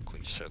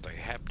 exactly, so they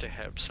have to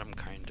have some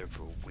kind of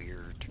a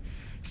weird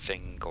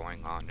thing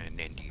going on in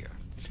India.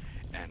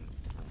 And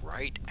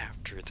right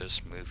after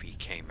this movie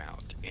came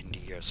out,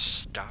 India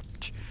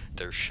stopped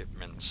their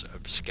shipments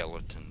of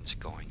skeletons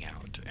going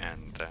out,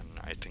 and then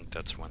I think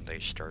that's when they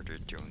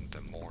started doing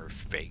the more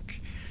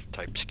fake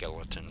type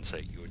skeletons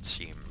that you would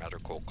see in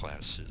medical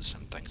classes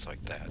and things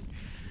like that.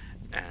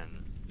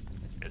 And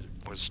it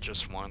was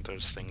just one of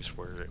those things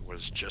where it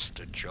was just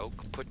a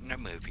joke put in a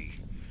movie,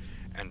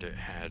 and it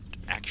had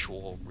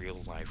actual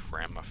real life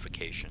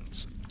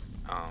ramifications.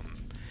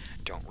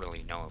 Don't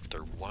really know if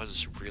there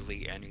was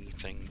really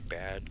anything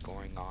bad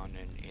going on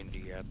in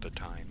India at the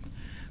time,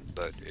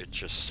 but it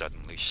just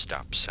suddenly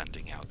stopped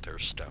sending out their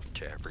stuff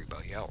to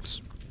everybody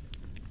else.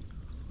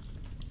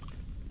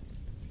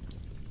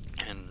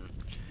 And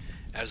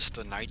as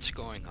the night's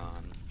going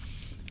on,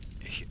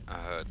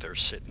 they're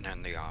sitting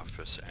in the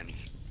office, and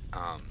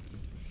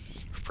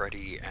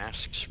Freddy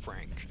asks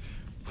Frank,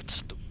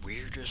 what's the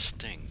weirdest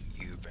thing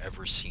you've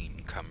ever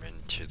seen come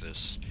into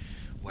this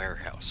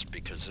warehouse?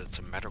 Because it's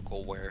a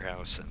medical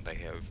warehouse, and they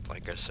have,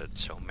 like I said,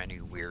 so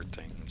many weird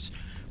things.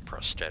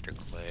 Prosthetic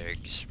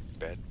legs,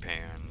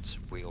 bedpans,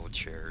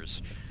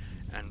 wheelchairs,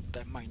 and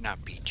that might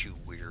not be too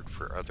weird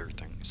for other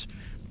things,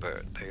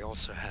 but they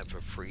also have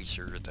a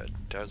freezer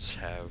that does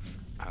have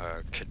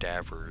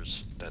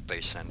cadavers that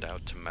they send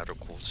out to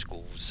medical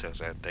schools so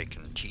that they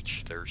can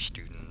teach their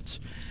students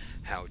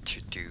how to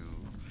do,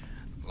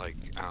 like,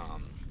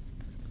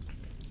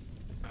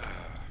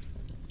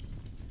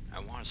 I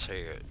want to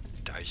say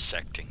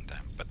dissecting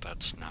them, but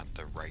that's not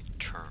the right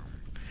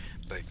term,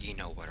 but you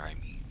know what I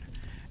mean.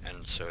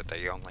 And so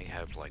they only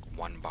have like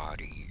one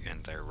body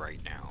in there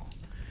right now.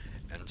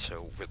 And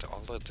so with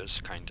all of this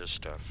kind of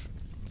stuff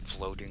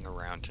floating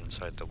around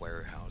inside the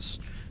warehouse,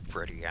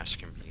 Freddy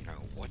asks him, you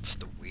know, what's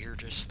the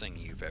weirdest thing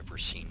you've ever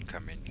seen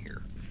come in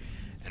here?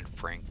 And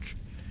Frank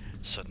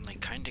suddenly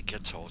kind of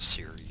gets all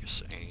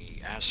serious, and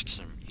he asks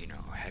him, you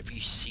know, have you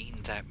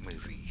seen that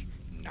movie,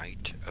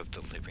 Night of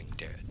the Living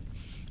Dead?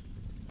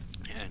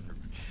 And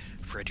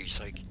Freddy's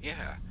like,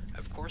 yeah,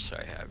 of course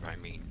I have. I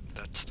mean,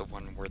 that's the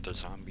one where the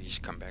zombies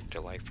come back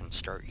to life and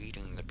start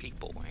eating the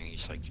people. And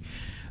he's like,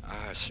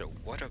 so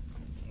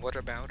what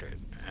about it?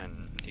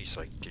 And he's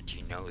like, did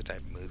you know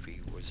that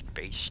movie was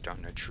based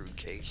on a true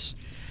case?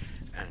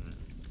 And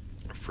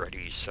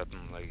Freddy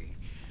suddenly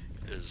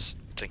is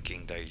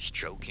thinking that he's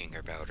joking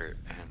about it,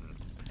 and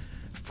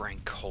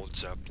Frank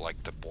holds up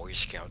like the Boy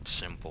Scout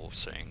symbol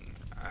saying,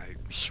 I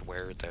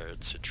swear that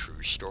it's a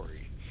true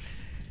story.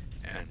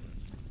 And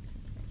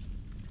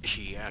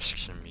he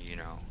asks him,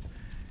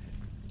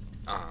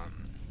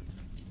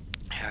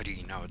 how do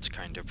you know it's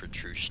kind of a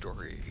true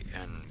story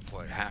and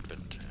what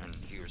happened? And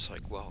he was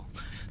like, well,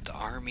 the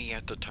army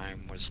at the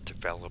time was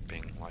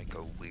developing like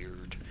a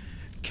weird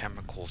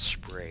chemical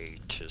spray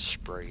to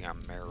spray on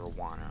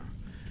marijuana,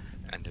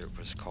 and it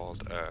was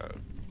called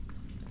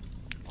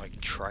like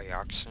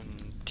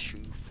trioxin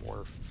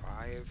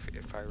 245,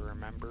 if I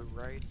remember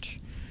right.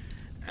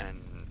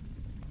 And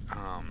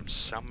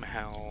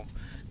somehow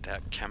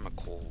that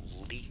chemical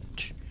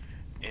leaked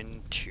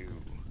into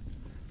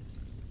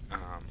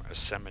a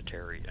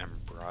cemetery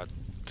and brought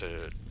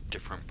the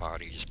different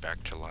bodies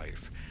back to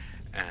life,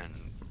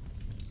 and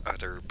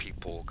other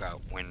people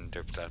got wind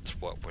of that's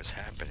what was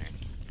happening.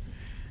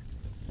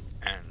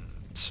 And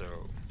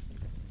so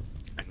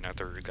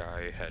another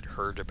guy had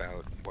heard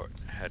about what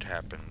had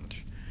happened,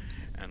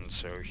 and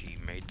so he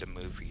made the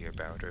movie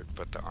about it,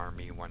 but the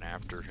army went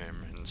after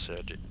him and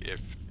said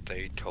if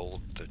they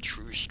told the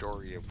true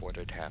story of what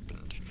had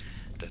happened,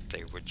 that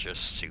they would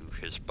just sue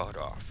his butt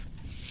off.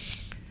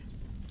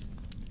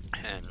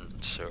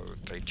 And so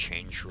they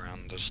changed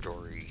around the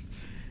story,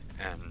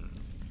 and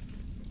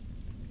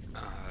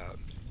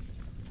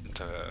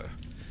the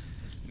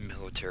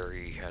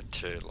military had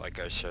to, like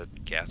I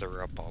said,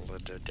 gather up all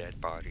of the dead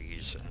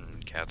bodies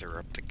and gather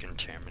up the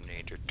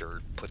contaminated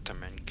dirt, put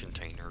them in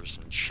containers,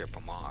 and ship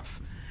them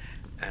off.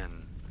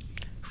 And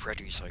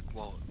Freddy's like,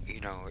 well,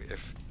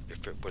 if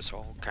it was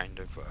all kind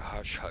of a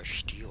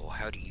hush-hush deal,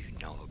 how do you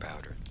know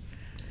about it?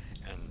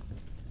 And,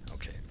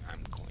 okay,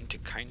 I'm going to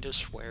kind of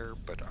swear,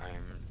 but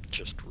I'm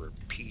just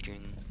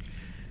repeating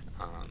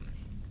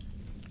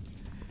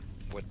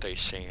what they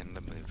say in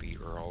the movie,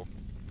 or I'll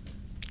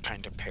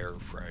kind of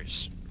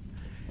paraphrase.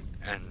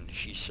 And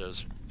he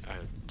says,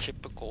 a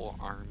typical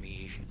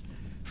army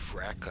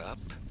frack up,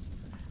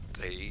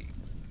 the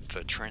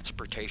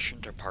transportation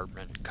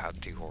department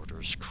got the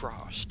orders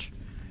crossed,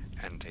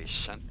 and they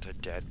sent the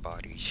dead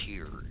bodies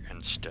here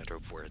instead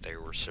of where they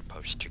were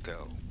supposed to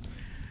go.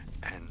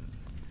 And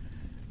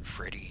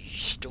Freddy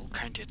still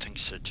kind of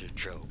thinks it's a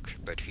joke,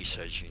 but he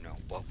says,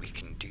 what we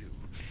can do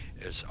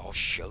is I'll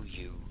show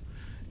you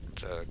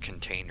the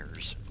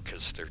containers,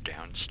 because they're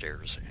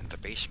downstairs in the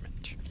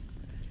basement.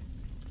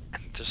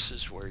 And this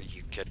is where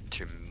you get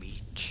to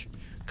meet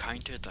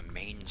kind of the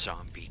main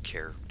zombie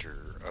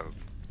character of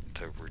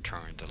the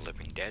Return of the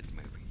Living Dead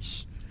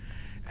movies.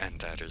 And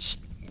that is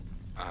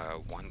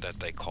one that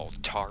they call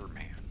Tar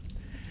Man.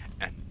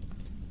 And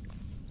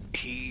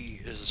he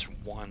is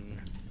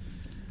one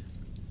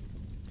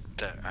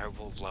that I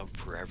will love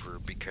forever,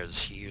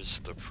 because he is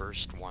the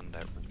first one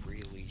that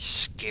really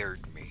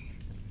scared me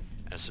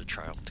as a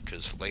child,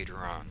 because later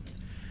on,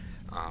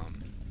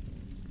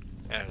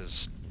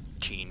 as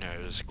Tina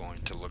is going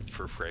to look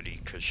for Freddy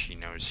because she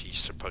knows he's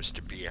supposed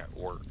to be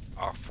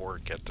off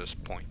work at this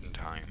point in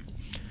time,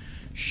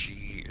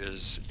 she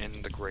is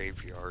in the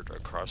graveyard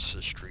across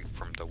the street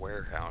from the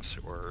warehouse,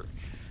 or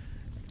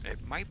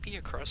it might be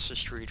across the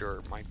street or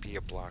it might be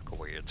a block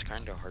away, it's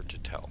kind of hard to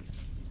tell.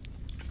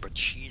 But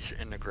she's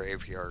in the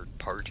graveyard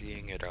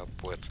partying it up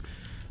with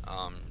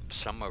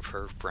some of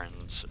her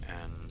friends,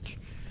 and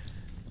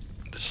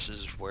this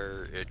is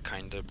where it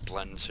kind of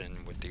blends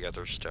in with the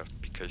other stuff,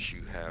 because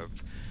you have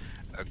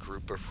a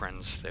group of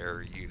friends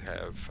there. You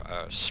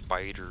have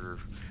Spider,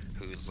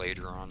 who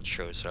later on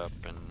shows up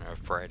in a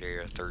Friday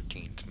the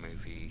 13th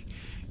movie.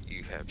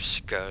 You have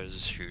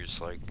Scuzz, who's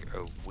like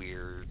a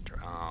weird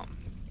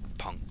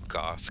punk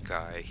goth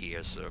guy. He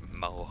has a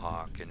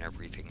mohawk and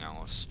everything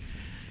else.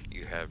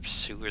 You have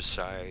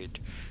Suicide,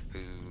 who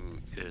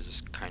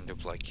is kind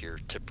of like your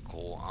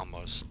typical,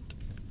 almost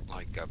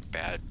like a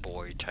bad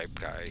boy type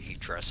guy. He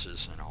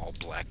dresses in all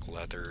black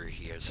leather.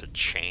 He has a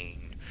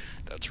chain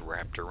that's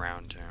wrapped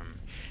around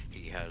him.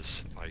 He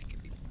has, like,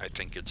 I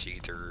think it's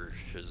either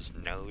his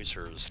nose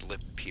or his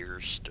lip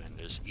pierced and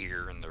his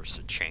ear, and there's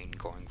a chain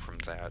going from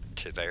that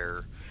to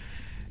there.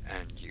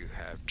 And you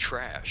have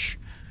Trash,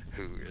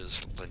 who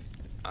is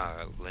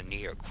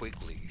Linnea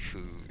Quigley,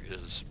 who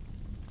is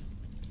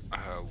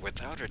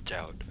without a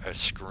doubt a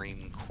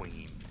scream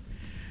queen,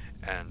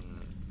 and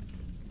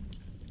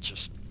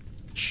just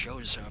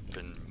shows up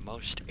in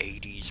most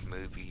 80s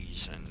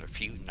movies and a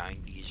few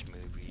 90s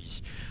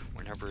movies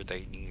whenever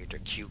they need a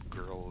cute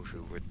girl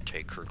who would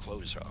take her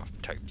clothes off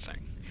type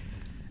thing.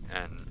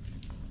 And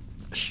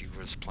she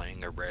was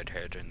playing a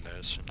redhead in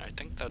this, and I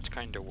think that's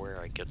kind of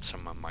where I get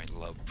some of my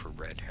love for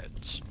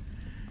redheads.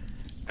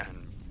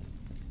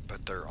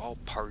 But they're all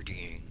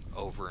partying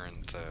over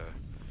in the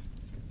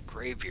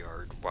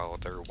graveyard while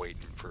they're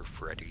waiting for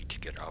Freddy to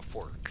get off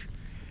work.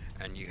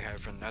 And you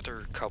have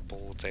another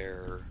couple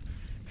there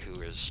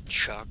who is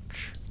Chuck,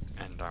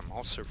 and I'm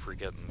also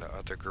forgetting the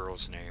other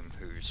girl's name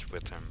who's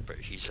with him, but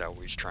he's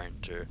always trying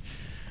to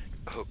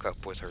hook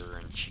up with her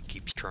and she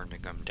keeps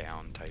turning him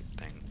down type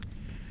thing.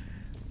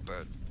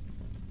 But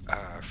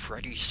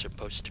Freddy's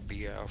supposed to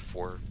be off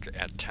work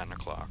at 10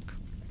 o'clock,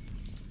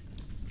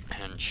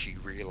 and she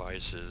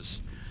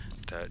realizes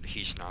that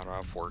he's not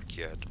off work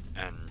yet,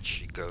 and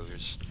she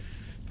goes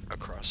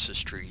across the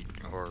street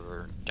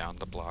or down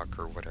the block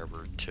or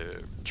whatever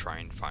to try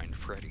and find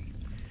Freddy.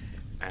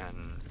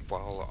 And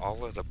while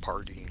all of the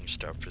partying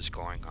stuff is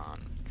going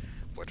on,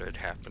 what had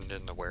happened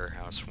in the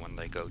warehouse when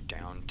they go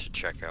down to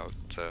check out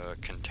the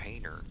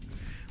container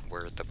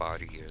where the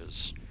body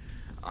is,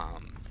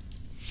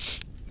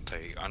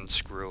 they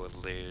unscrew a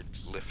lid,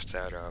 lift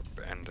that up,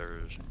 and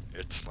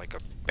it's like a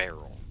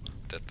barrel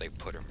that they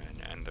put him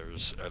in, and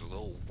there's a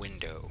little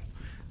window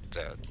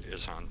that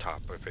is on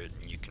top of it,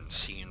 and you can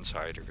see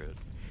inside of it,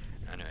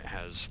 and it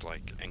has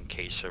like, in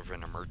case of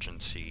an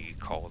emergency,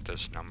 call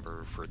this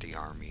number for the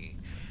army,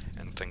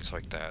 and things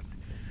like that.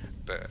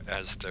 But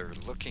as they're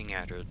looking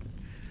at it,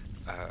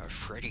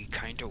 Freddy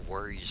kind of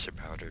worries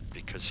about it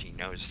because he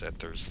knows that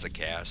there's the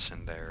gas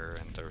in there,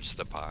 and there's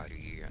the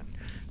body, and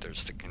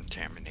there's the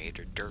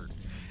contaminated dirt,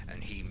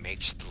 and he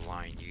makes the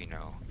line, you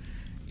know,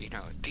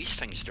 these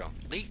things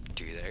don't leak,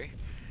 do they?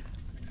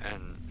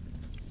 And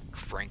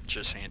Frank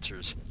just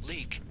answers,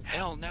 leak?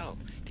 Hell no.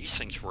 These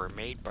things were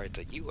made by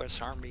the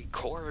U.S. Army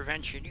Corps of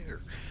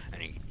Engineers.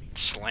 And he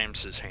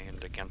slams his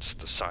hand against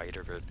the side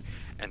of it,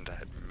 and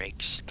that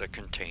makes the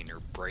container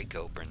break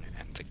open,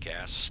 and the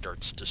gas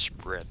starts to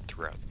spread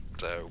throughout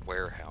the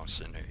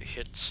warehouse, and it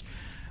hits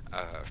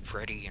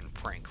Freddy and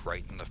Frank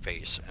right in the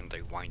face, and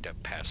they wind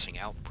up passing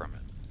out from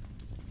it.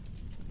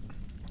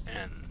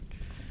 And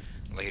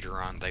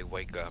later on, they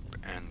wake up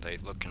and they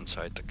look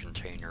inside the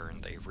container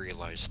and they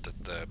realize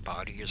that the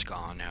body is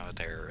gone out of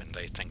there, and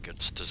they think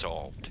it's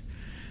dissolved.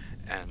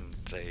 And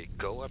they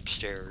go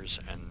upstairs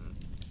and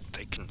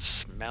they can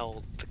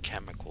smell the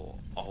chemical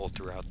all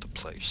throughout the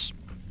place.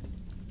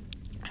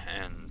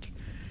 And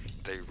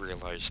they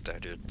realize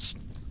that it's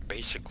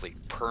basically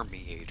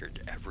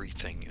permeated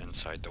everything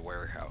inside the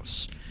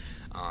warehouse.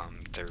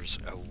 There's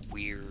a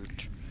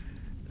weird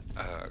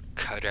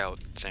cutout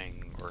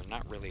thing, or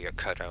not really a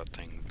cutout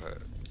thing,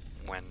 but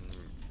when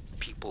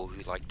people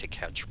who like to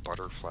catch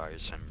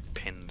butterflies and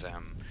pin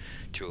them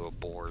to a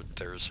board,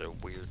 there's a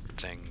weird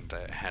thing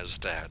that has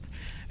that,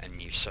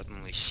 and you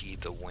suddenly see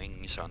the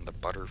wings on the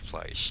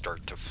butterflies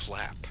start to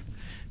flap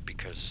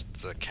because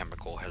the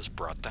chemical has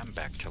brought them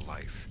back to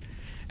life.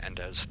 And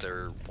as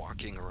they're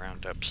walking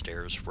around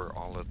upstairs where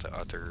all of the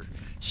other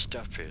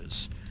stuff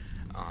is,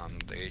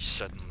 they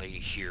suddenly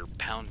hear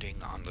pounding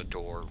on the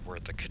door where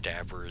the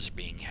cadaver is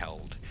being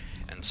held,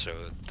 and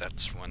so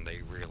that's when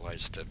they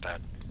realize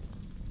that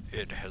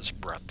it has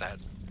brought that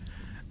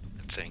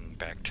thing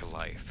back to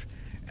life.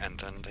 And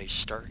then they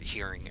start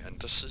hearing, and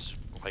this is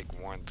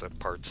like one of the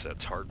parts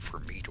that's hard for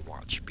me to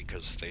watch,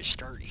 because they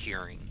start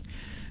hearing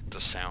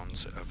the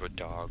sounds of a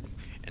dog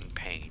in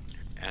pain,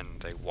 and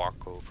they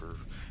walk over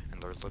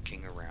and they're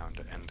looking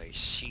around and they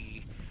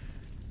see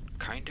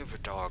kind of a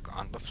dog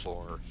on the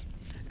floor,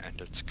 and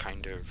it's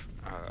kind of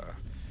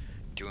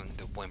doing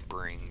the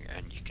whimpering,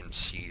 and you can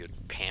see it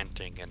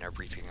panting and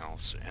everything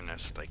else. And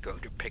as they go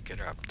to pick it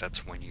up,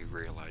 that's when you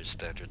realize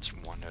that it's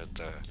one of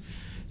the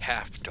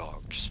half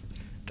dogs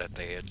that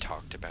they had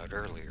talked about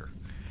earlier.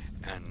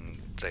 And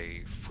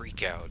they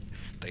freak out.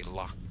 They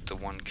lock the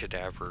one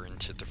cadaver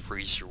into the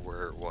freezer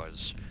where it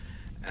was,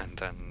 and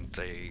then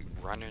they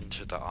run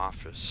into the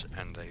office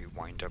and they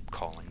wind up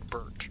calling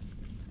Bert.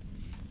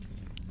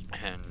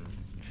 And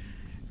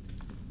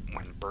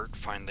when Bert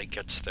finally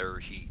gets there,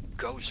 he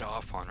goes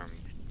off on him,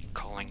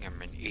 calling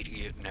him an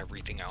idiot and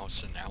everything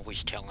else, and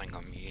always telling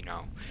him, you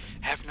know,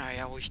 haven't I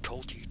always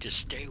told you to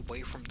stay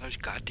away from those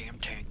goddamn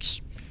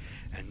tanks?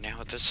 And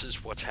now this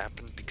is what's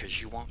happened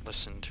because you won't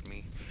listen to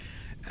me.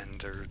 And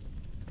they're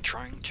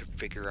trying to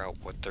figure out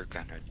what they're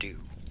gonna do.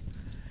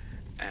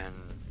 And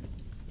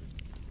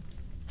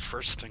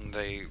first thing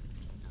they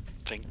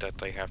think that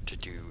they have to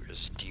do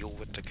is deal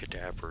with the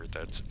cadaver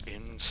that's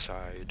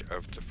inside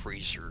of the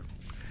freezer.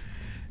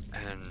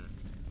 And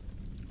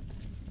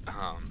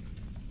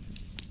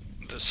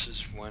this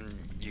is when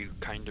you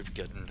kind of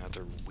get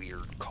another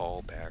weird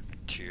callback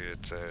to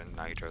the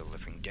Night of the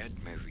Living Dead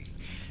movie,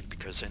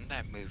 because in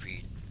that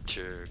movie,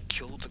 to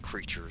kill the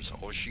creatures,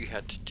 all she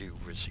had to do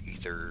was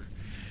either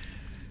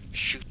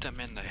shoot them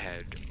in the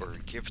head or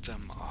give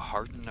them a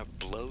hard enough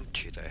blow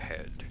to the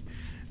head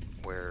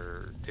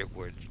where it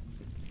would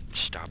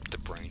stop the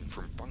brain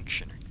from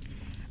functioning.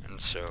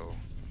 And so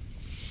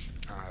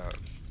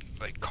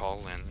they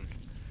call in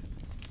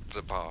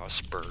the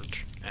boss,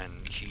 Bert,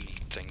 and he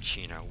thinks,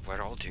 you know, what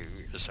I'll do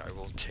is I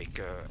will take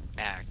a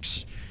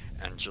axe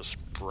and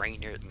just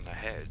brain it in the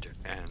head,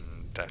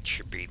 and that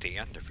should be the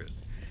end of it.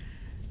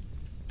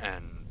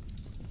 And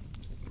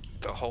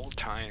the whole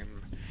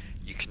time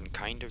you can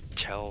kind of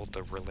tell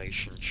the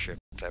relationship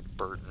that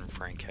Bert and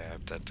Frank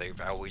have, that they've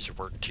always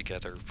worked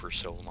together for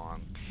so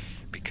long,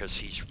 because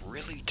he's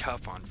really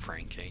tough on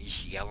Frank, and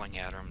he's yelling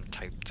at him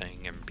type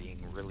thing and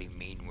being really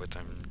mean with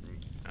him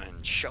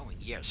and showing,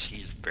 yes,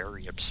 he's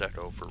very upset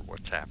over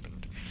what's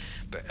happened,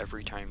 but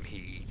every time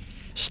he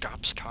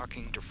stops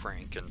talking to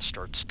Frank and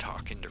starts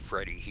talking to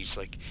Freddy. He's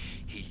like,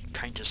 he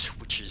kind of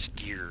switches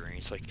gear, and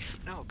he's like,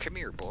 no, come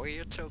here, boy,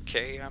 it's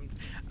okay,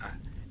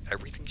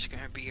 everything's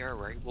gonna be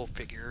alright, we'll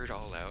figure it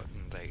all out.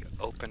 And they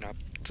open up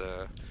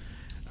the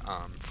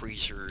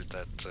freezer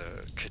that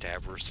the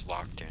cadaver's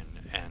locked in,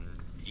 and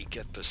you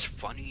get this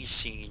funny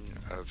scene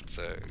of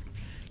the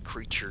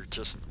creature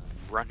just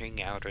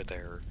running out of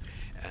there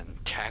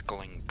and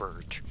tackling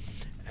Bert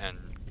and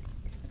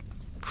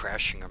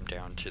crashing him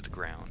down to the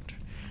ground.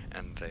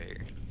 And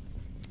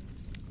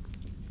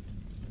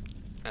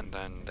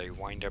then they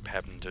wind up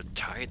having to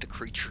tie the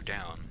creature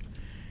down,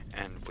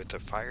 and with a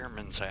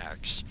fireman's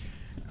axe,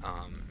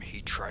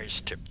 he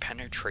tries to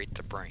penetrate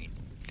the brain.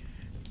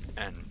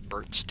 And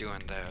Bert's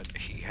doing that,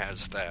 he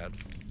has that,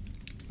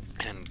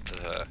 and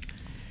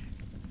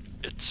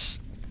it's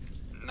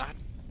not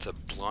the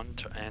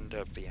blunt end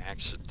of the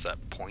axe, it's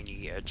that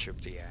pointy edge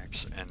of the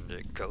axe, and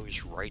it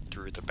goes right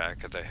through the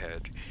back of the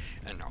head,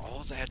 and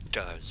all that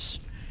does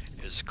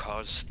is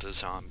cause the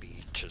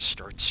zombie to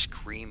start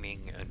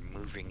screaming and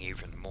moving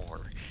even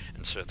more.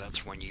 And so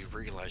that's when you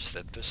realize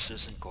that this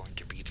isn't going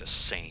to be the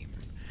same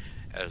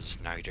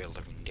as Night of the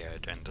Living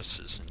Dead, and this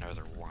is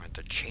another one of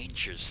the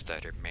changes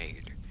that it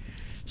made.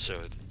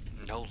 So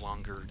no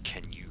longer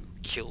can you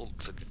kill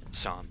the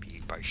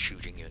zombie by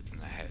shooting it in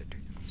the head.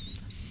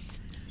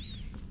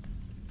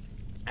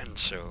 And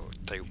so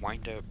they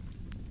wind up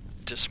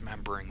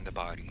dismembering the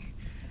body,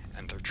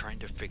 and they're trying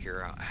to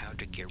figure out how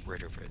to get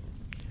rid of it.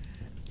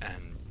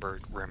 And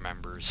Bert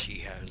remembers he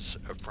has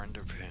a friend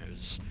of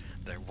his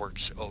that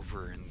works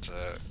over in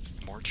the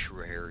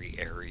mortuary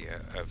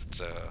area of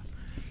the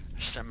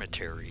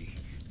cemetery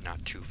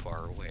not too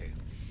far away.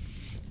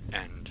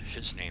 And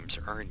his name's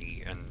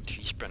Ernie, and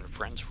he's been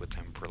friends with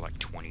him for like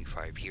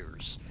 25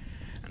 years.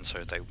 And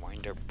so they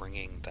wind up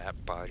bringing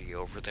that body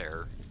over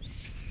there,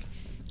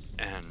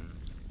 and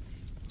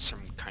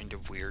some kind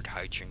of weird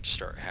hijinks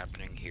start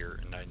happening here.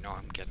 And I know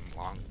I'm getting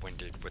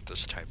long-winded with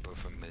this type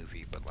of a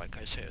movie, but like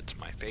I said, it's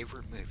my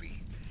favorite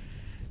movie,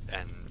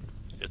 and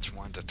it's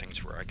one of the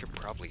things where I could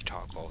probably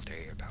talk all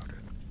day about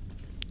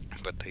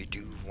it. But they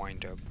do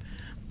wind up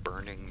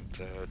burning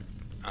the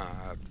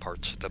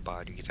parts of the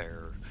body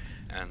there,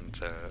 and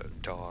the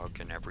dog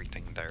and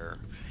everything there,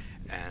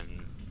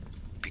 and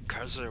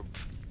because of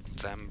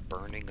them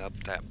burning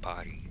up that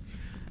body,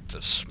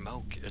 the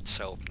smoke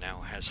itself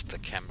now has the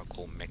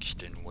chemical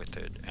mixed in with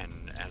it,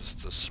 and as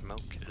the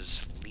smoke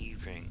is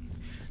leaving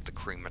the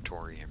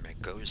crematorium,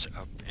 it goes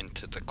up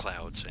into the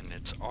clouds, and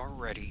it's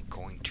already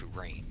going to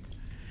rain.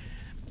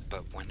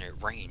 But when it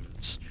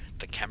rains,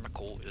 the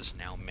chemical is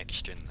now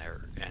mixed in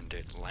there, and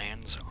it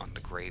lands on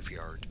the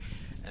graveyard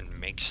and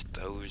makes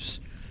those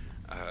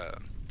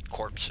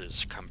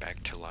corpses come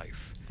back to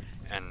life.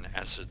 And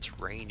as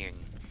it's raining,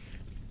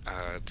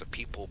 the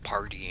people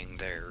partying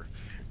there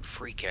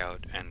freak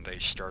out, and they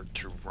start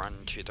to run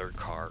to their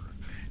car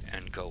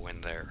and go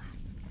in there.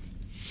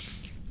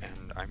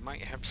 And I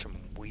might have some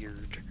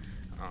weird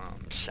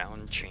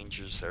sound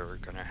changes that are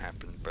going to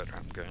happen, but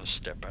I'm going to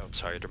step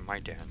outside of my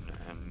den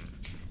and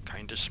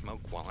kind of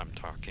smoke while I'm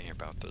talking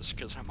about this,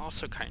 because I'm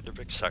also kind of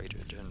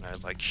excited, and I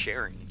like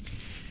sharing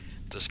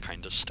this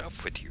kind of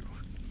stuff with you.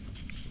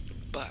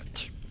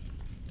 But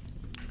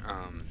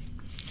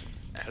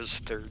as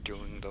they're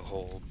doing the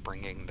whole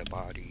bringing the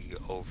body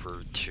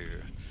over to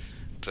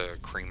the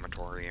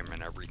crematorium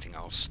and everything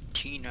else,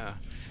 Tina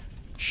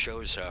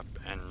shows up,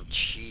 and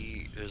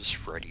she is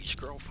Freddy's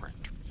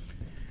girlfriend.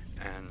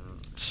 And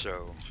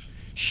so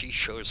she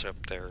shows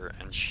up there,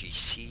 and she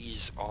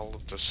sees all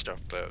of the stuff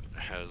that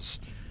has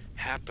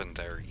happened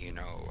there, you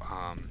know.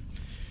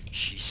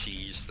 She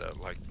sees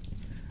that, like,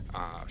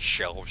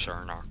 shelves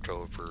are knocked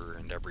over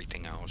and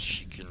everything else.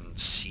 She can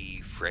see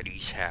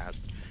Freddy's hat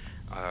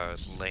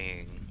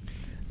laying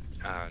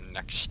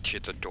next to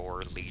the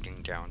door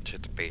leading down to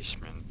the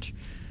basement.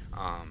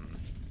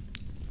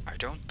 I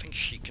don't think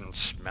she can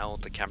smell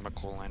the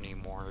chemical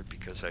anymore,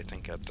 because I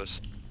think at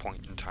this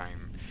point in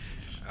time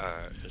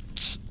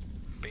it's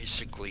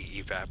basically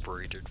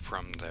evaporated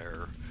from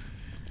there.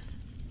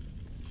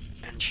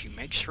 And she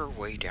makes her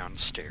way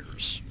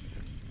downstairs,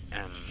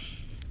 and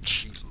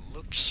she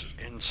looks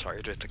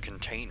inside of the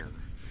container.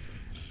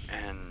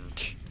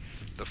 And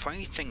the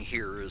funny thing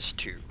here is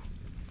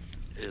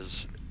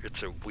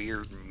it's a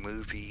weird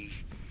movie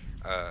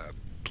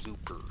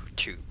blooper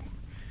too,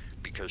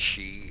 because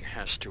she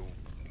has to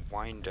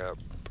wind up,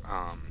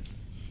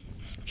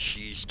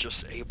 she's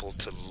just able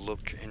to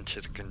look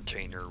into the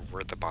container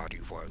where the body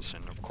was,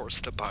 and of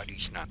course the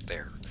body's not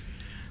there.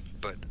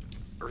 But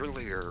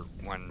earlier,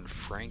 when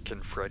Frank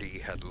and Freddy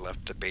had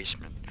left the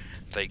basement,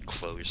 they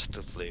closed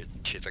the lid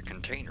to the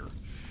container.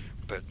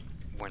 But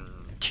when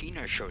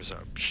Tina shows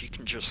up, she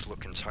can just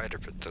look inside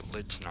of it. The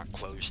lid's not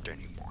closed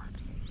anymore.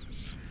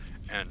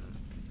 And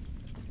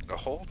the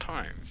whole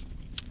time,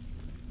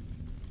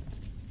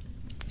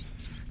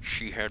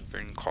 she had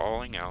been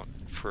calling out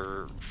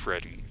for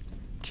Freddy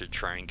to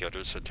try and get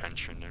his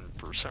attention, and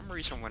for some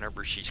reason,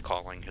 whenever she's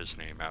calling his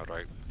name out,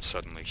 I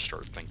suddenly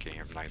start thinking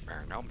of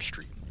Nightmare on Elm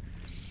Street.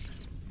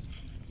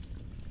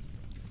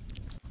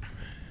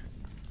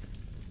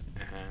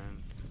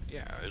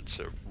 yeah, it's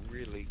a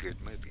really good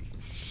movie.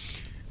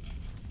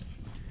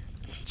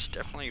 It's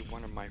definitely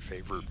one of my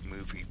favorite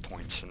movie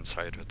points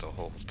inside of the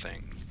whole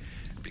thing,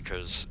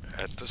 because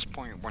at this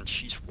point, when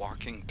she's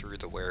walking through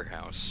the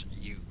warehouse,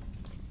 you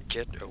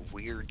get a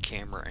weird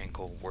camera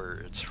angle where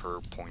it's her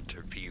point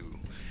of view,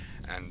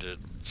 and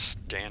it's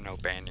Dan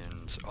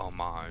O'Bannon's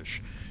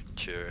homage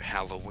to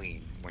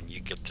Halloween, when you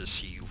get to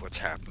see what's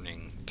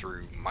happening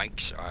through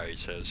Mike's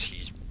eyes as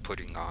he's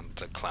putting on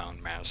the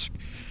clown mask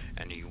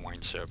and he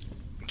winds up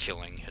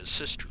killing his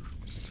sister.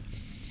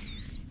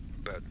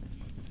 But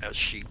as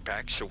she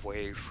backs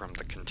away from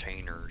the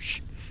container,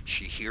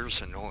 she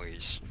hears a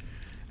noise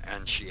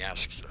and she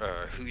asks,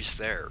 who's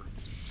there?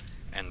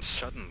 And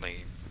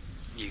suddenly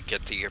you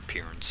get the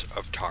appearance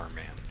of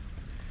Tarman,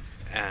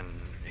 and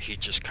he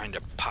just kind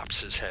of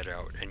pops his head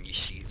out and you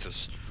see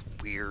this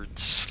weird,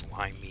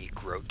 slimy,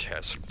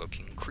 grotesque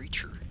looking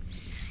creature.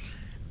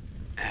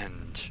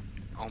 And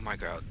oh my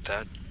god,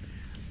 that,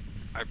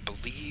 I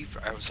believe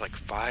I was like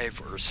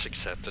 5 or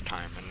 6 at the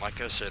time, and like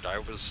I said, I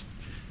was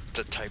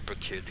the type of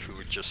kid who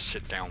would just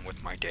sit down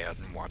with my dad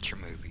and watch a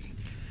movie.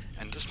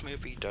 And this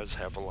movie does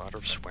have a lot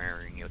of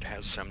swearing, it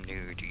has some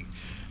nudity,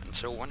 and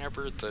so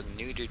whenever the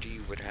nudity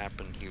would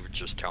happen, he would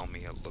just tell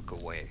me to look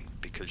away,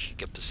 because you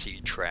get to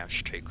see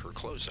Trash take her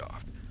clothes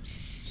off.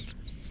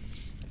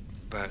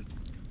 But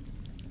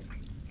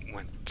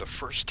when the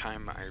first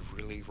time I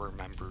really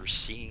remember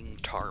seeing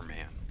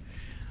Tarman,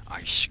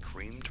 I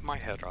screamed my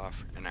head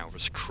off and I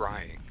was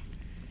crying.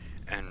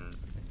 And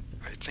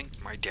I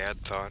think my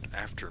dad thought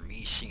after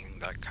me seeing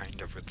that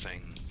kind of a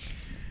thing,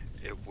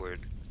 it would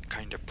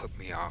kind of put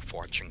me off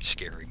watching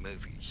scary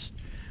movies.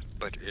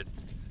 But it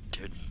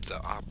did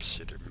the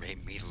opposite. It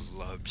made me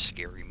love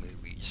scary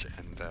movies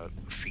and that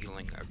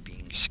feeling of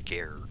being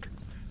scared.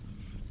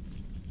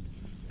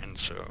 And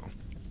so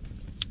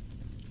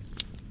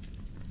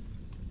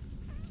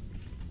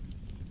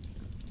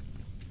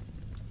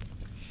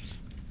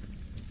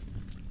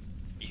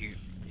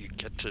you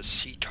get to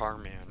see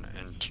Tarman,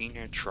 and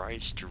Tina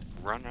tries to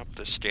run up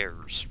the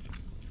stairs.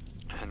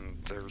 And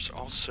there's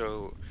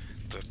also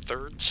the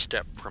third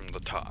step from the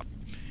top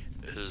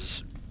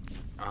is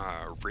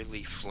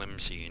really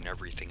flimsy and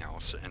everything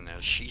else, and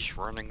as she's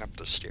running up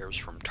the stairs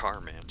from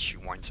Tarman, she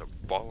winds up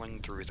falling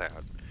through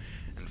that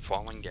and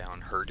falling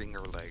down, hurting her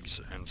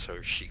legs, and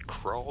so she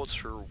crawls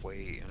her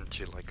way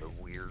into like a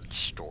weird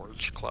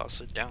storage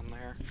closet down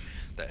there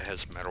that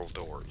has metal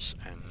doors.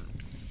 And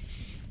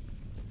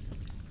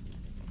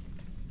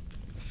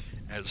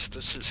as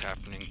this is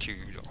happening too,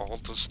 all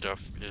the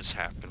stuff is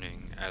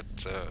happening at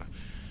the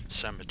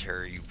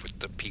cemetery with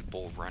the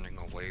people running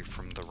away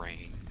from the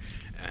rain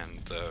and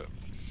the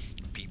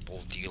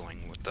people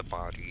dealing with the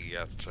body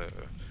at the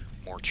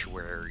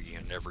mortuary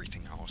and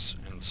everything else.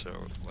 And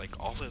so like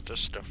all of this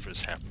stuff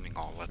is happening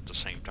all at the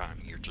same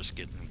time. You're just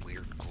getting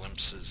weird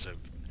glimpses of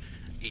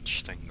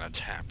each thing that's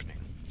happening.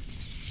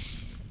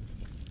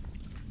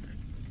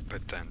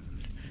 But then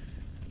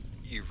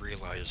you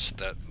realize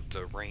that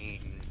the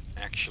rain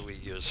actually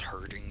is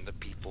hurting the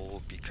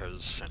people,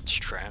 because since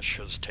Trash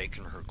has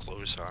taken her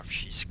clothes off,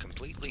 she's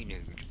completely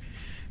nude,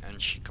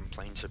 and she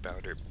complains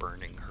about it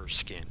burning her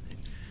skin.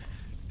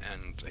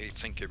 And they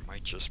think it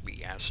might just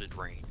be acid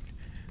rain,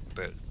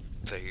 but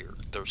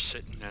they're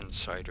sitting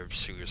inside of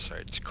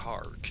Suicide's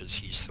car, because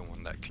he's the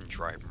one that can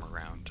drive them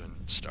around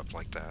and stuff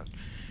like that.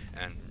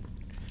 And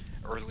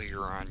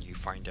earlier on you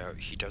find out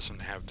he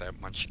doesn't have that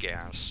much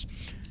gas,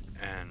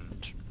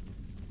 and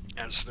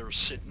as they're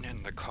sitting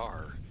in the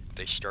car,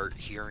 they start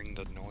hearing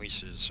the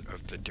noises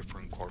of the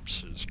different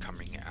corpses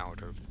coming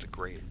out of the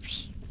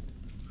graves.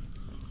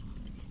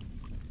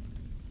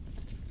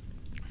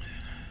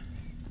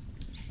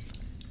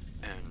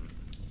 And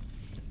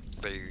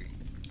they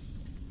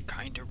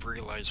kind of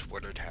realize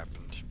what had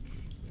happened.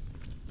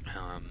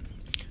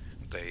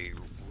 They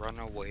run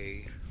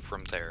away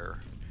from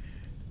there,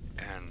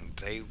 and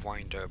they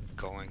wind up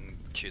going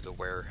to the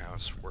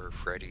warehouse where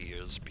Freddy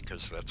is,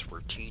 because that's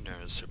where Tina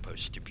is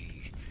supposed to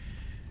be.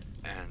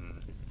 And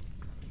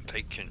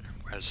they can,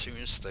 as soon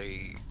as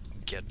they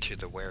get to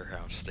the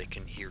warehouse, they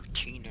can hear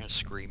Tina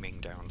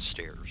screaming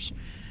downstairs,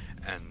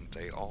 and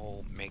they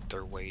all make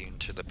their way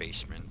into the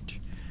basement.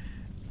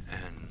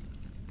 And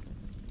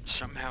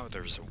somehow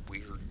there's a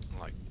weird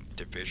like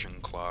division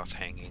cloth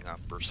hanging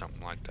up or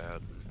something like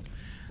that.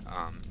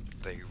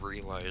 They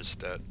realize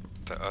that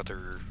the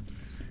other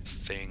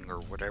thing or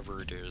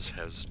whatever it is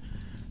has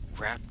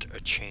wrapped a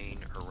chain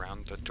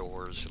around the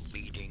doors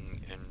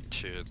leading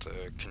into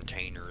the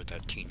container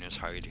that Tina's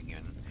hiding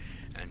in,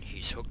 and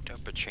he's hooked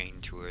up a chain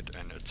to it,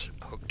 and it's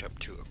hooked up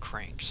to a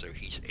crank, so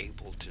he's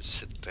able to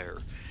sit there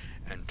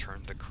and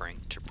turn the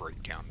crank to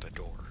break down the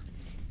door.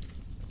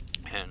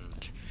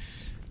 And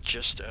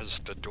just as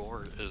the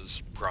door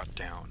is brought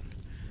down,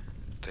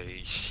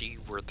 they see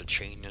where the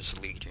chain is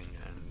leading,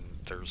 and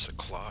there's a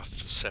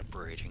cloth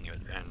separating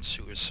it, and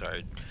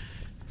Suicide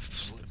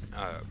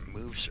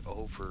moves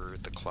over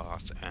the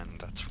cloth, and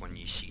that's when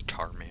you see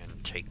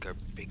Tarman take a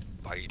big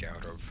bite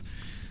out of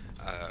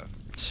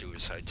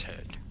Suicide's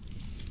head,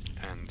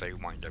 and they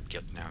wind up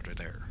getting out of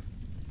there.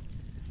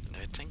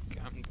 I think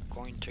I'm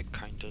going to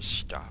kind of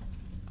stop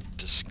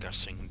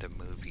discussing the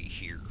movie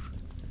here,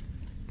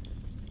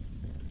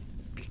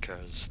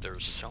 because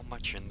there's so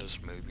much in this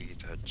movie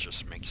that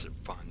just makes it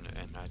fun,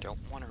 and I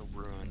don't want to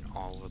ruin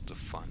all of the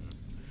fun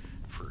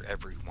for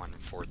everyone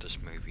for this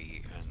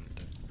movie,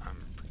 and I'm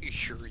pretty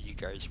sure you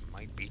guys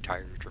might be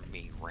tired of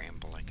me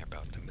rambling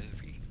about the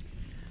movie.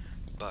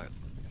 But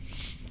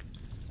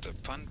the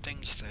fun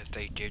things that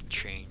they did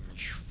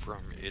change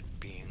from it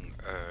being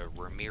a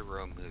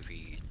Romero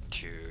movie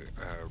to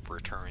a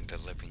Return the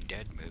Living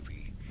Dead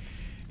movie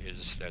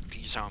is that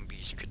these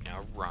zombies could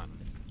now run.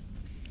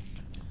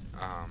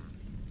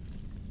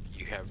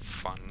 You have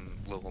fun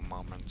little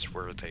moments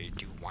where they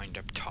do wind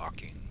up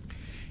talking.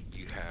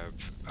 You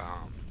have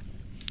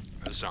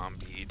a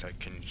zombie that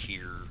can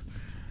hear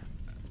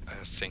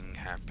a thing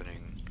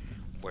happening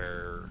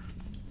where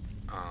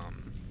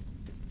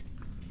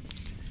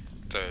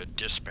the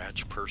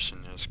dispatch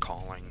person is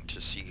calling to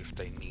see if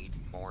they need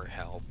more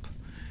help,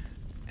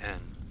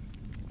 and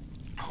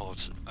all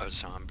a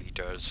zombie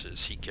does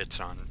is he gets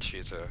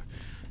onto the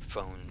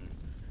phone,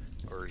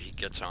 or he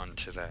gets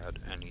onto that,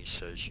 and he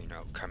says, you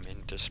know, come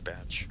in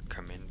dispatch,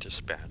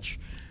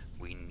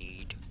 we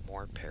need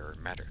more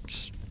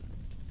paramedics.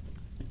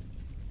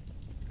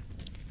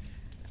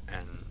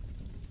 And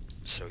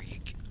so you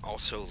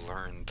also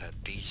learn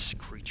that these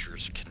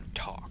creatures can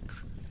talk.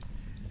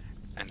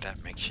 And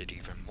that makes it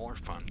even more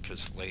fun,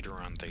 because later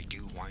on they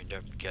do wind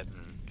up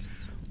getting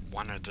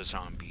one of the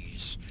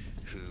zombies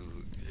who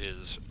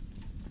is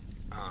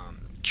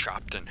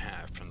chopped in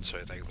half, and so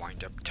they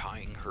wind up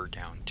tying her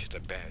down to the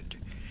bed,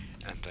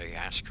 and they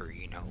ask her,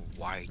 you know,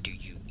 why do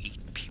you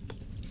eat people?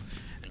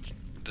 And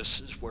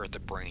this is where the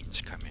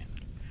brains come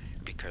in,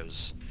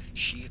 because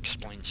she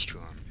explains to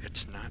him,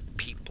 it's not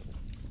people,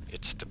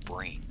 it's the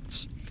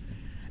brains.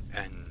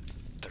 And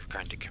they're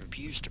kind of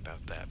confused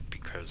about that,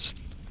 because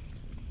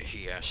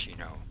he asks, you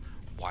know,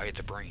 why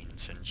the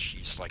brains? And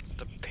she's like,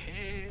 the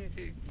pain.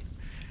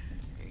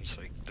 And he's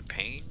like, the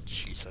pain?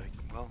 She's like,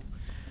 well,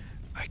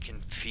 I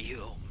can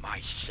feel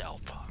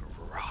myself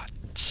rot.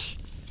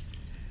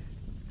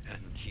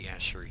 And he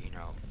asks her, you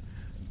know,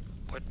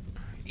 what,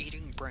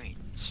 eating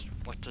brains,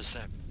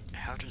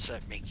 how does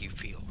that make you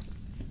feel?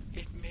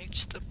 It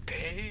makes the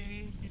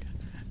pain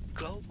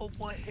go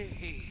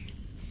away.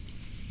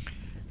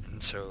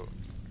 And so,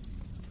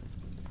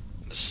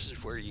 this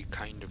is where you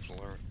kind of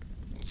learn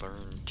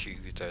too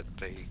that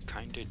they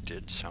kind of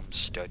did some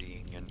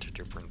studying into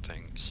different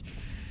things,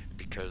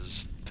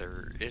 because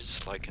there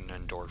is like an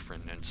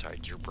endorphin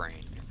inside your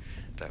brain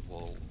that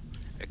will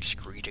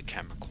excrete a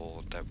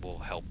chemical that will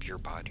help your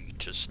body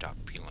to stop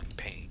feeling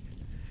pain,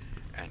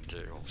 and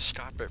it'll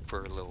stop it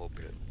for a little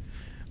bit.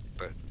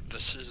 But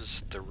this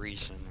is the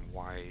reason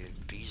why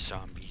these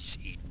zombies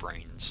eat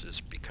brains,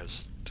 is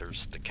because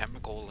there's the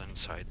chemical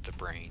inside the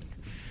brain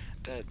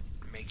that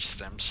makes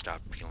them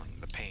stop feeling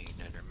the pain,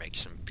 and it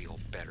makes them feel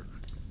better.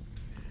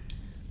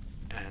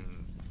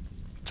 And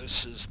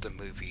this is the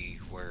movie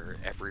where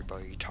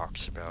everybody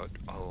talks about,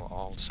 oh,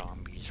 all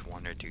zombies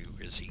want to do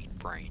is eat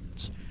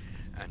brains.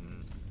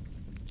 And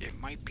it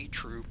might be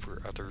true for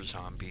other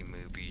zombie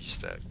movies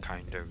that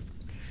kind of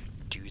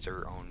do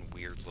their own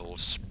weird little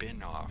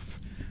spin-off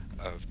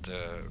of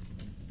the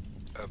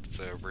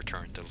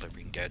Return to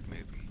Living Dead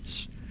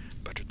movies.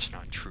 But it's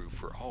not true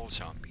for all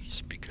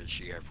zombies, because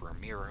you have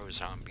Romero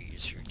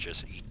zombies who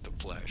just eat the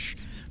flesh,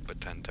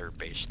 but then they're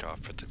based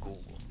off of the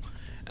ghoul.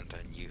 And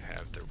then you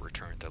have the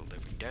Return to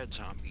Living Dead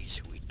zombies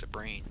who eat the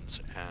brains,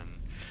 and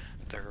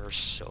there are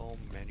so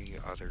many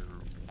other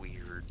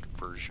weird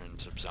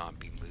versions of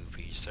zombie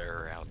movies that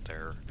are out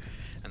there,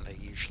 and they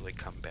usually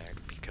come back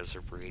because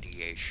of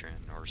radiation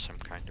or some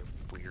kind of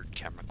weird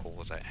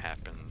chemical that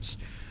happens,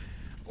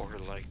 or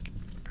like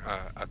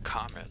a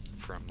comet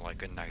from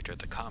like A Night of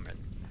the Comet.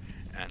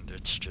 And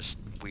it's just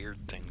weird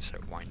things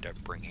that wind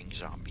up bringing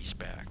zombies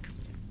back.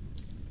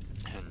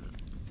 And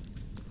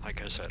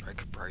like I said, I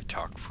could probably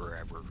talk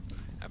forever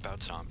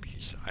about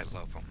zombies. I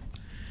love them.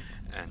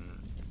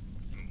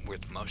 And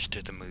with most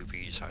of the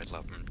movies, I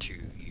love them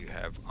too. You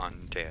have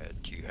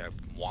Undead, you have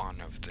Juan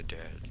of the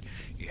Dead,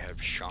 you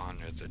have Shaun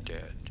of the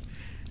Dead,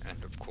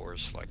 and of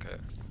course, like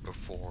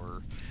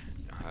before,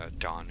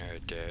 Dawn of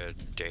the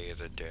Dead, Day of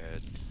the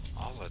Dead,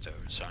 all of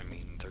those. I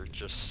mean, they're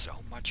just so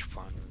much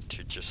fun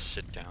to just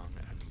sit down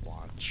and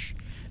watch,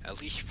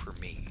 at least for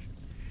me.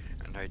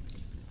 And I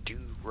do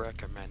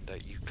recommend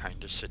that you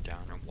kind of sit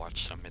down and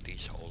watch some of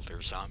these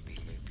older zombie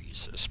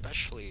movies,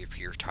 especially if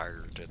you're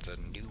tired of the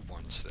new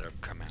ones that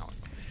have come out,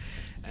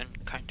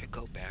 and kind of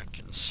go back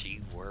and see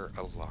where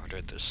a lot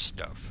of this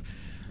stuff,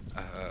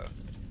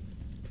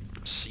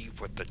 see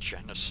what the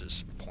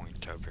genesis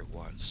point of it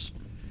was.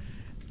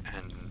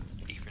 And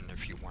even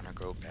if you want to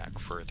go back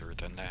further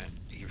than that,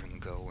 even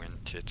go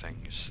into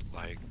things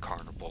like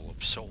Carnival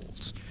of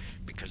Souls,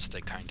 because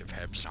they kind of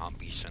have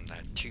zombies in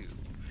that too.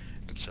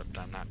 Except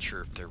I'm not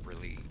sure if there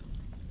really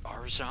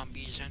are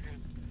zombies in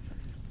it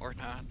or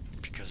not,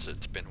 because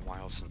it's been a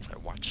while since I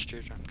watched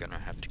it. I'm gonna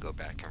have to go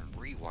back and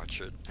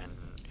rewatch it, and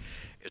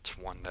it's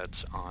one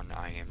that's on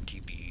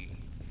IMDb,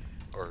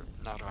 or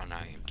not on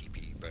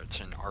IMDb, but it's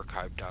in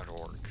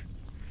archive.org.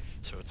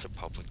 So it's a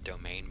public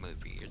domain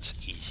movie. It's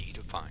easy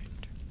to find.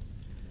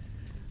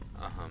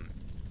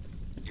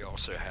 You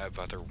also have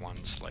other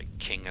ones like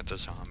King of the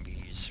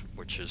Zombies,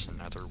 which is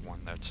another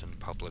one that's in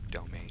public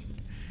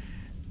domain.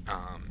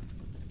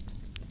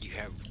 You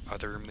have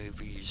other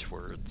movies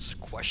where it's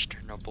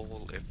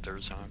questionable if they're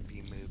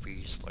zombie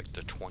movies, like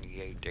the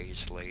 28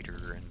 Days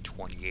Later and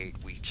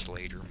 28 Weeks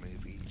Later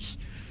movies,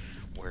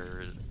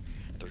 where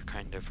they're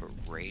kind of a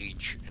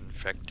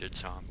rage-infected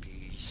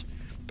zombies,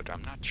 but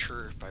I'm not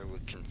sure if I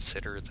would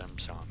consider them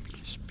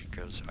zombies,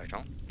 because I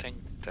don't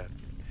think that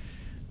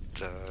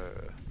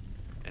the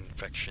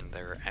infection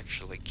there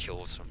actually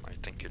kills them. I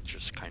think it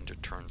just kind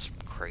of turns them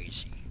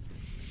crazy.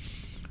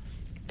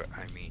 But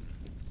I mean,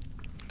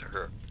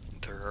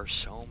 there are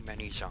so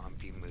many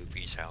zombie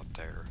movies out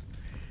there,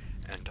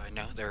 and I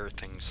know there are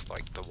things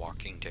like The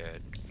Walking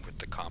Dead with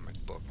the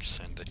comic books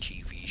and the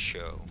TV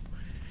show,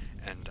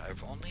 and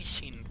I've only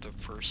seen the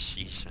first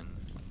season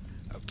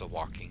of The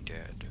Walking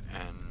Dead,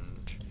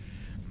 and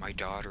my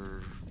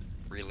daughter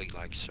really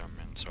likes them,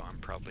 and so I'm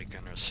probably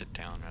gonna sit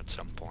down at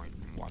some point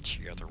and watch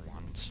the other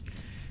ones,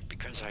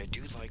 because I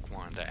do like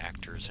one of the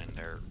actors in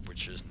there,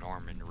 which is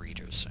Norman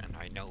Reedus, and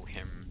I know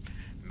him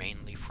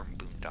mainly from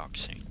Boondock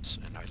Saints,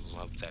 and I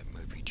love that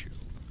movie too.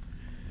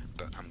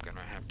 But I'm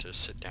gonna have to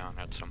sit down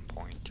at some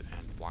point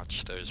and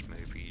watch those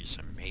movies,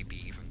 and maybe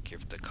even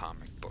give the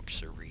comic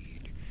books a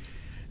read.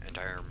 And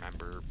I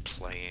remember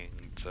playing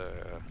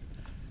the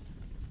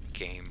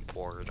game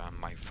board on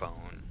my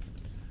phone,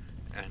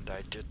 and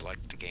I did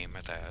like the game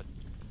of that.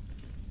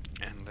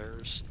 And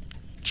there's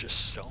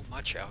just so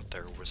much out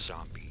there with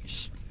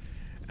zombies,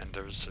 and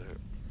there's a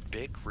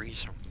big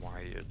reason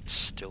why it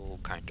still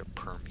kind of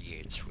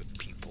permeates with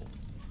people.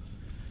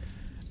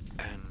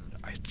 And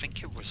I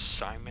think it was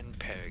Simon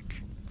Pegg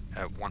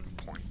at one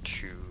point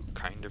who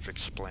kind of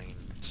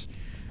explains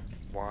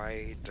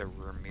why the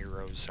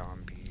Ramiro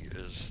zombie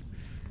is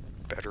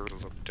better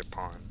looked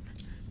upon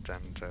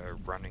than the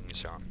running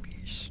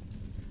zombies.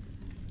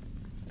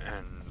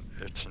 And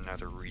it's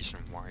another reason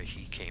why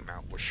he came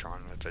out with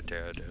Shaun of the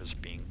Dead as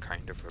being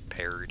kind of a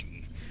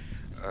parody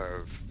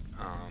of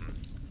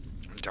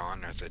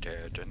Dawn of the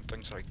Dead and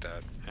things like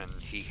that. And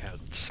he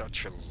had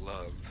such a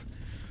love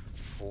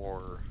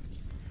for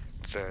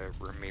the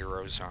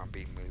Ramiro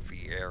zombie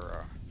movie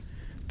era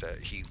that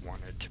he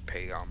wanted to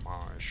pay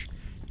homage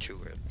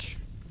to it.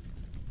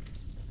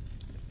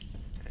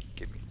 And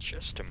give me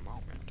just a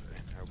moment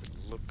and I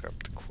would look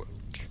up the quote.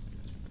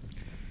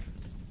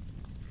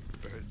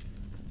 But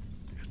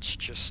it's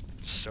just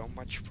so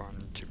much fun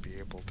to be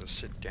able to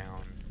sit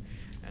down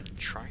and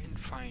try and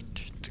find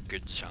the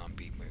good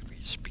zombie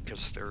movies,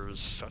 because there's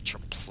such a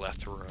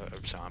plethora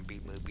of zombie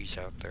movies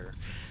out there.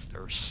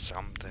 There are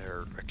some that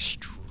are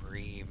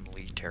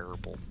extremely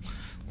terrible.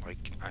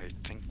 Like, I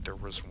think there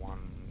was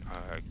one,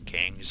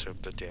 Gangs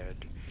of the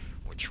Dead,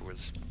 which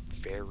was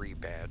very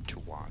bad to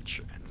watch,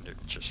 and it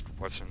just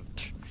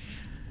wasn't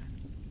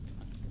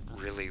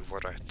really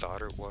what I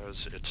thought it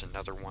was. It's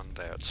another one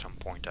that at some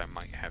point I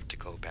might have to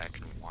go back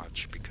and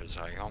watch, because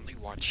I only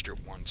watched it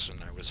once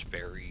and I was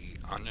very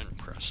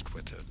unimpressed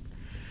with it.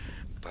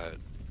 But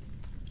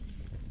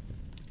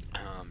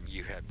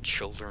you have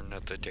Children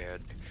of the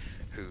Dead,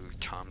 who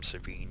Tom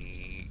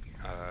Savini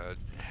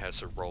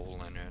has a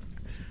role in it.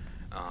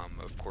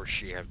 Of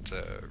course, you have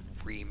the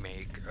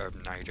remake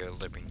of Night of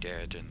the Living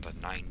Dead in the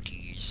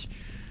 90s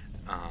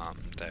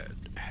that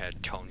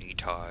had Tony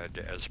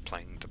Todd as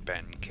playing the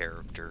Ben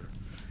character.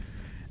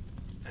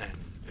 And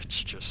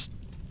it's just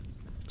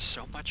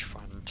so much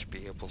fun to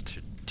be able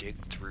to dig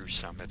through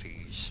some of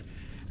these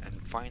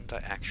and find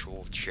the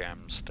actual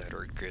gems that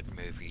are good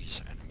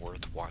movies and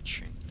worth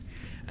watching.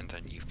 And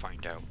then you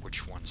find out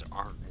which ones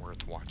aren't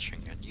worth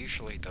watching, and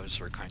usually those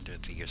are kind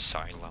of the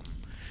Asylum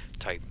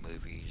type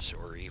movies,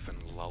 or even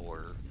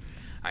lower.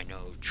 I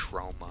know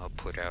Troma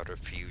put out a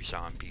few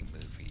zombie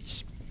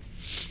movies.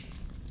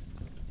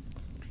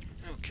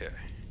 Okay,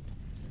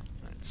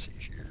 let's see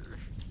here.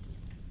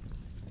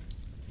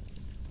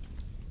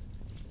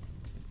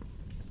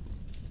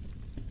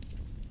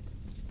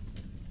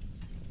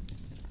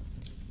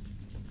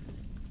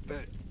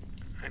 But,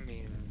 I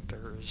mean,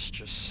 there is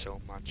just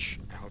so much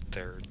out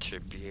there to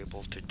be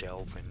able to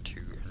delve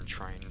into and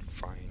try and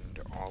find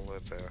all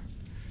of the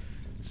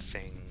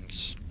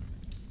things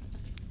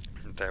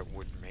that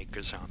would make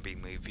a zombie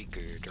movie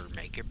good or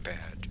make it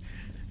bad.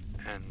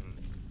 And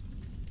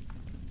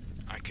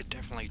I could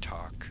definitely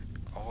talk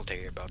all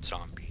day about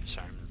zombies.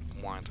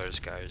 I'm one of those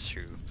guys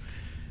who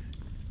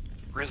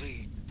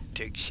really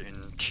digs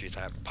into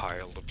that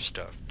pile of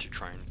stuff to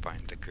try and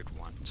find the good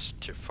ones,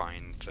 to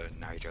find the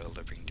Night of the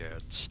Living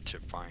Deads, to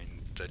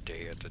find the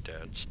Day of the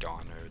Deads,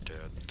 Dawn of the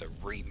Dead. The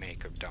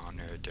remake of Dawn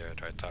of the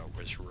Dead I thought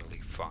was really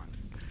fun.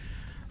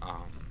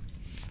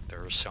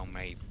 There are so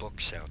many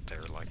books out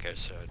there. Like I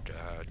said,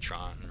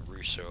 John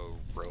Russo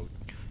wrote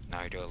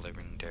Night of the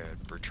Living Dead,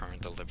 Return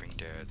of the Living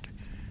Dead,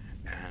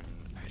 and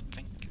I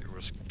think it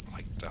was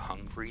like The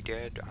Hungry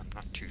Dead, I'm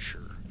not too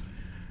sure.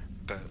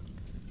 But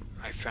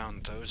I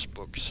found those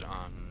books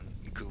on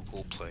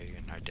Google Play,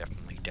 and I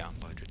definitely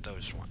downloaded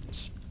those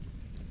ones.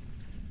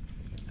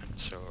 And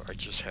so I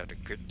just had a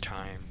good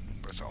time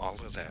with all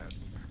of that,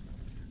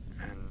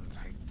 and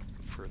I,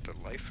 for the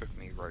life of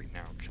me right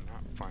now,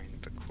 cannot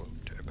find the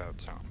quote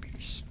about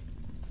zombies.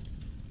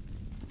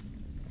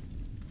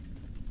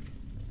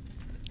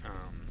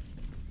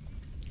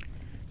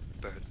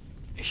 But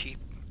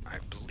I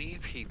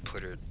believe he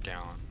put it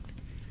down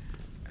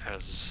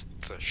as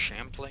the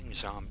shambling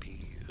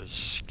zombie is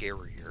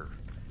scarier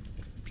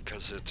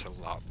because it's a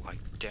lot like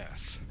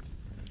death.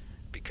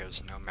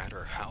 Because no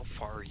matter how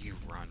far you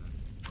run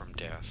from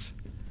death,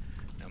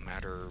 no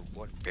matter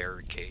what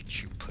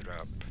barricades you put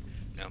up,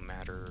 no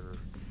matter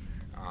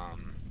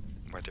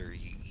whether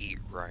you eat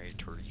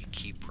right or you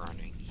keep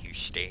running, you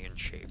stay in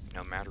shape,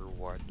 no matter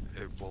what,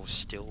 it will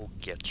still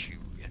get you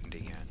in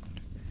the end.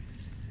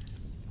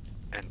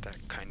 And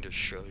that kind of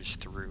shows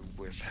through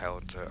with how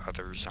the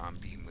other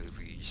zombie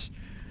movies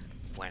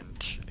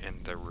went in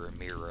the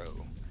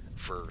Romero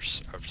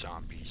verse of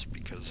zombies,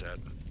 because at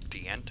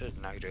the end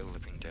of Night of the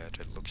Living Dead,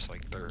 it looks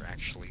like they're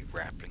actually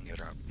wrapping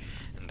it up,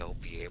 and they'll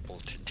be able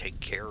to take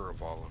care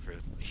of all of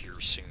it here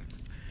soon.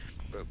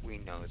 But we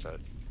know that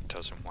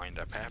doesn't wind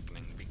up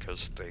happening,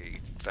 because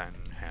they then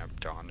have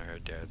Dawn of the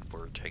Dead,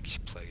 where it takes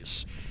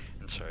place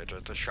inside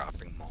of the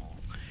shopping mall.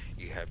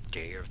 You have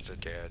Day of the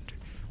Dead,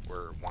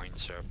 where it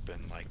winds up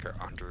in like an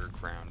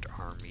underground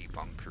army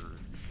bunker.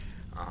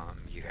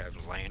 You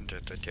have Land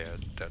of the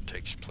Dead that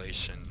takes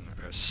place in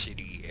a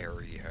city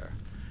area,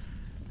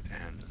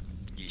 and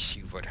you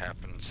see what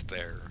happens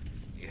there.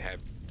 You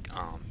have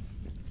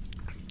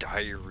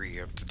Diary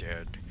of the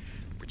Dead,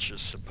 which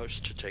is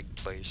supposed to take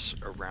place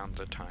around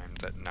the time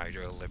that Night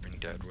of the Living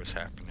Dead was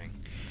happening,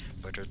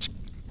 but it's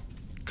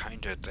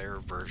kind of their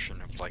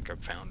version of like a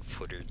found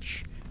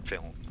footage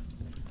film.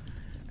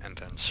 And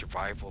then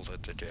Survival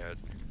of the Dead,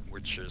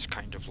 which is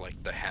kind of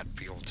like the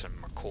Hatfields and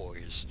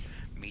McCoys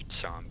meet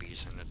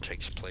zombies, and it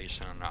takes place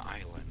on an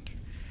island.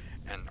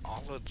 And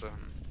all of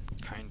them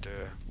kind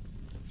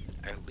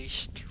of, at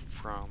least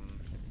from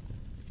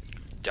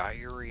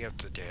Diary of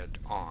the Dead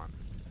on,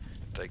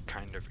 they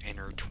kind of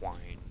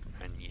intertwine,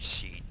 and you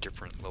see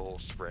different little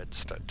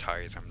threads that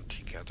tie them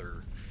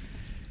together.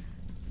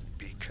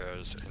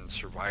 Because in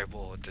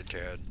Survival of the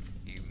Dead,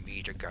 you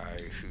meet a guy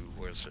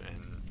who was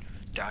in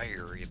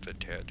Diary of the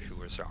Dead, who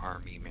was an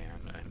army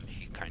man, and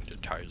he kind of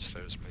ties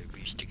those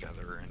movies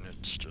together, and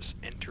it's just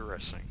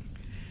interesting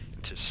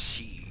to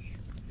see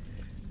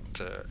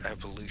the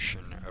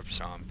evolution of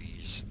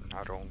zombies,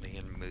 not only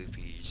in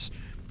movies,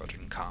 but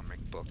in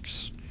comic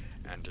books,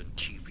 and in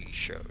TV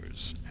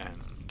shows,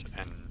 and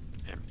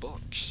in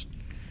books.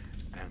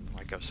 And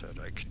like I said,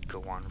 I could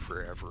go on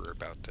forever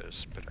about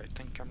this, but I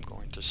think I'm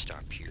going to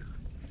stop here.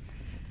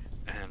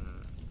 And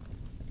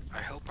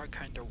I hope I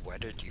kind of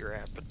whetted your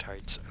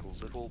appetites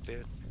a little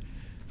bit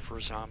for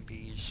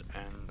zombies,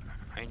 and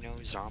I know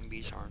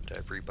zombies aren't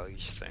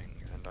everybody's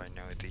thing, and I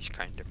know these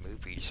kind of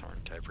movies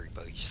aren't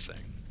everybody's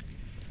thing.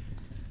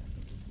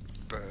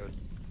 But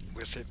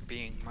with it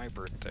being my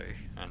birthday,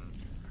 and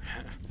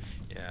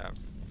yeah,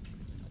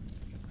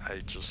 I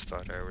just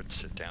thought I would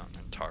sit down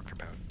and talk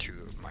about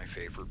two of my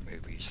favorite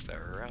movies that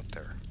are out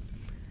there.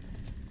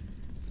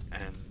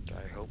 And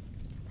I hope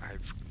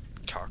I've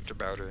talked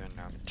about it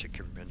enough to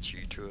convince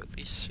you to at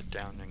least sit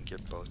down and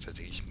give both of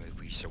these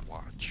movies a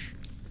watch.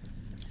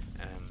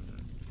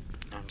 And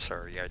I'm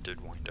sorry I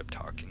did wind up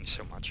talking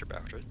so much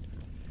about it.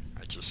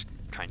 I just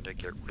kind of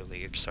get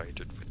really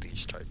excited with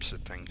these types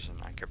of things,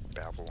 and I could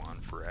babble on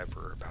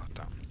forever about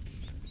them.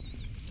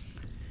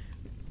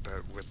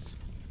 But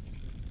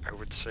I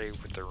would say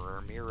with the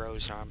Romero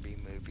zombie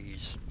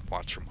movies,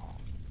 watch them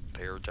all.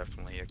 They are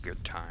definitely a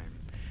good time.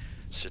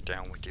 Sit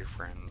down with your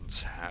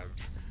friends, have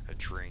a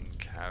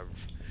drink, have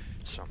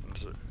something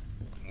to,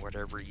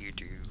 whatever you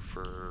do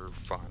for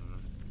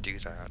fun, do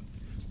that.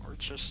 Or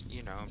just,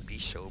 you know, be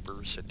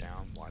sober, sit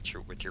down, watch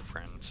it with your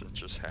friends, and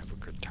just have a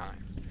good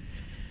time.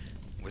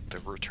 With the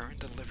Return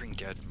to the Living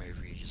Dead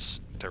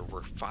movies, there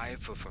were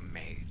 5 of them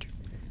made,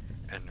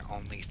 and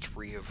only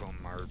 3 of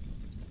them are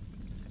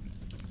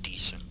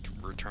decent.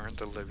 Return to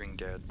the Living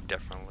Dead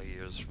definitely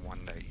is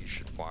one that you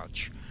should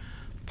watch.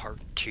 Part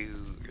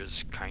 2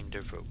 is kind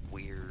of a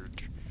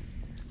weird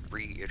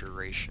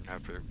reiteration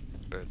of it,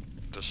 but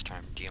this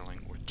time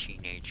dealing with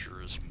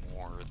teenagers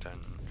more than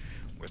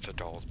with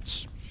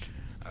adults.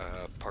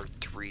 Part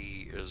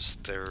 3 is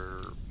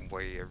their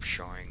way of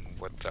showing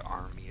what the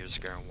army is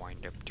going to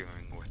wind up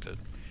doing with it.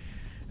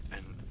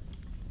 And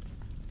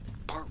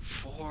Part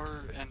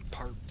 4 and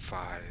Part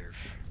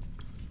 5,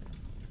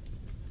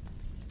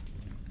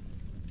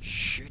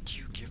 should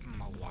you give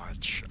them a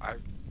watch? I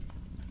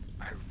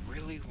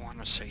really want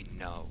to say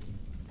no,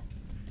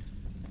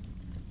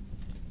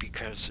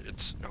 because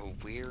it's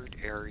a weird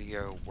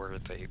area where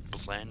they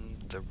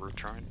blend the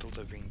Return to the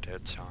Living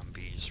Dead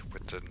zombies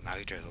with the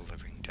Night of the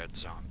Living Dead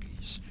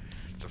zombies.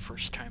 The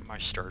first time I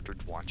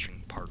started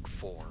watching Part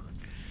 4,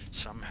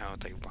 somehow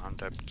they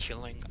wound up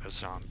killing a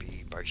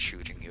zombie by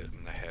shooting it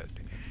in the head.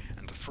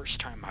 And the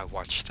first time I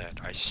watched that,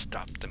 I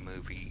stopped the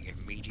movie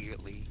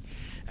immediately,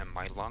 and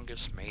my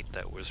longest mate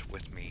that was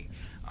with me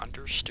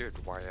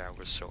understood why I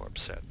was so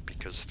upset,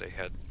 because they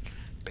had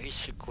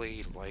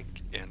basically,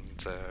 like in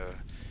the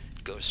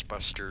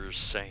Ghostbusters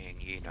saying,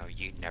 you know,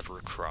 you never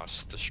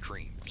cross the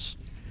streams.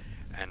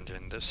 And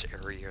in this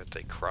area,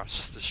 they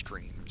crossed the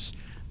streams.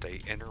 They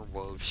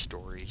interwove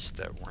stories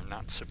that were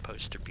not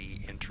supposed to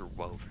be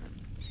interwoven.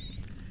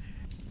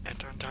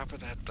 And on top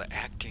of that, the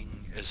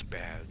acting is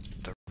bad.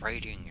 The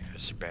writing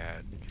is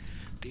bad.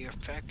 The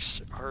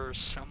effects are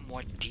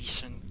somewhat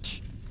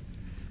decent,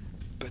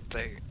 but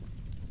they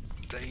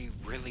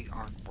really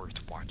aren't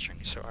worth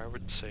watching. So I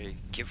would say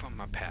give them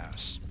a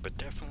pass, but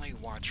definitely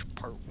watch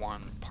part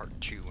 1,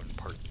 part 2, and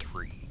part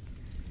 3.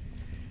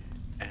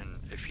 And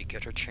if you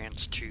get a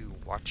chance to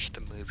watch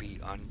the movie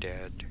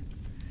Undead,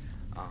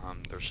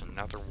 there's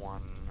another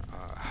one,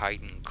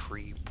 Hide and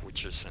Creep,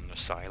 which is an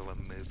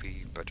asylum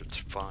movie, but it's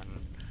fun.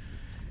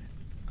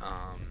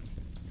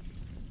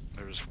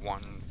 There's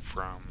one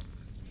from,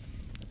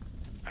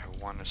 I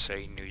want to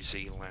say, New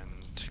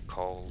Zealand,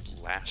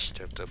 called Last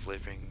of the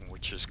Living,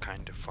 which is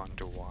kind of fun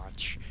to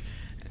watch.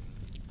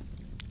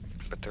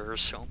 But there are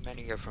so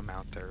many of them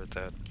out there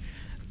that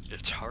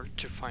it's hard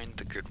to find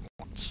the good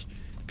ones,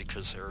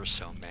 because there are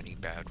so many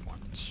bad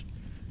ones.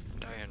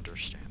 And I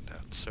understand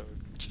that, so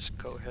just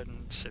go ahead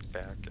and sit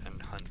back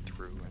and hunt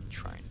through and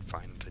try and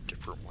find the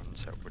different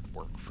ones that would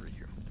work for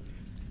you.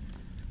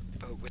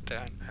 But with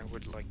that, I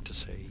would like to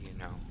say, you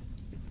know,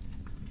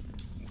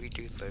 we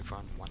do live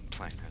on one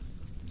planet,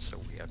 so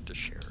we have to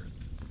share it.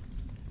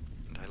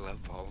 And I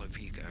love all of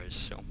you guys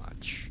so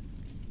much.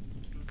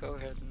 And go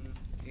ahead and,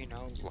 you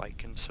know,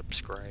 like and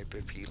subscribe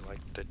if you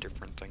like the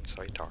different things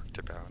I talked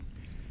about.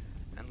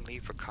 And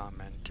leave a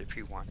comment if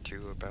you want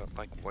to about,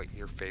 like, what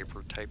your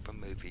favorite type of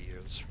movie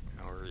is,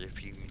 or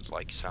if you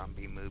like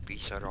zombie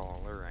movies at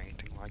all, or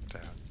anything like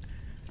that.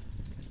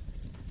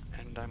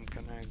 And I'm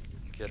gonna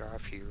get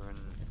off here and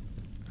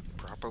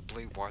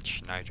probably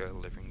watch Night of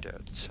the Living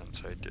Dead,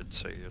 since I did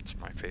say it's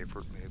my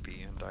favorite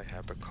movie and I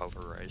have a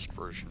colorized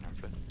version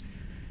of it,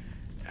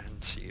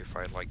 and see if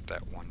I like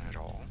that one at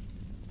all.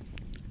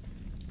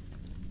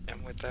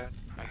 And with that,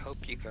 I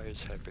hope you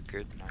guys have a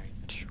good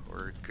night,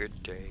 or a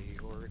good day,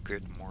 or a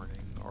good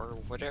morning, or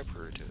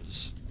whatever it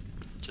is.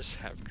 Just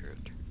have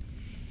good.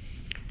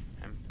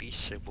 And be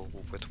civil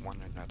with one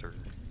another,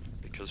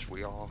 because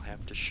we all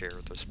have to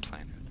share this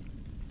planet.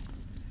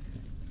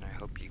 And I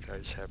hope you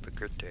guys have a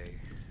good day,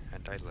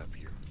 and I love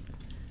you.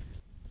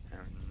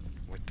 And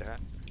with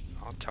that,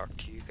 I'll talk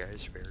to you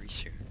guys very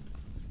soon.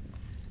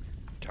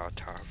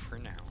 Ta-ta for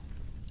now.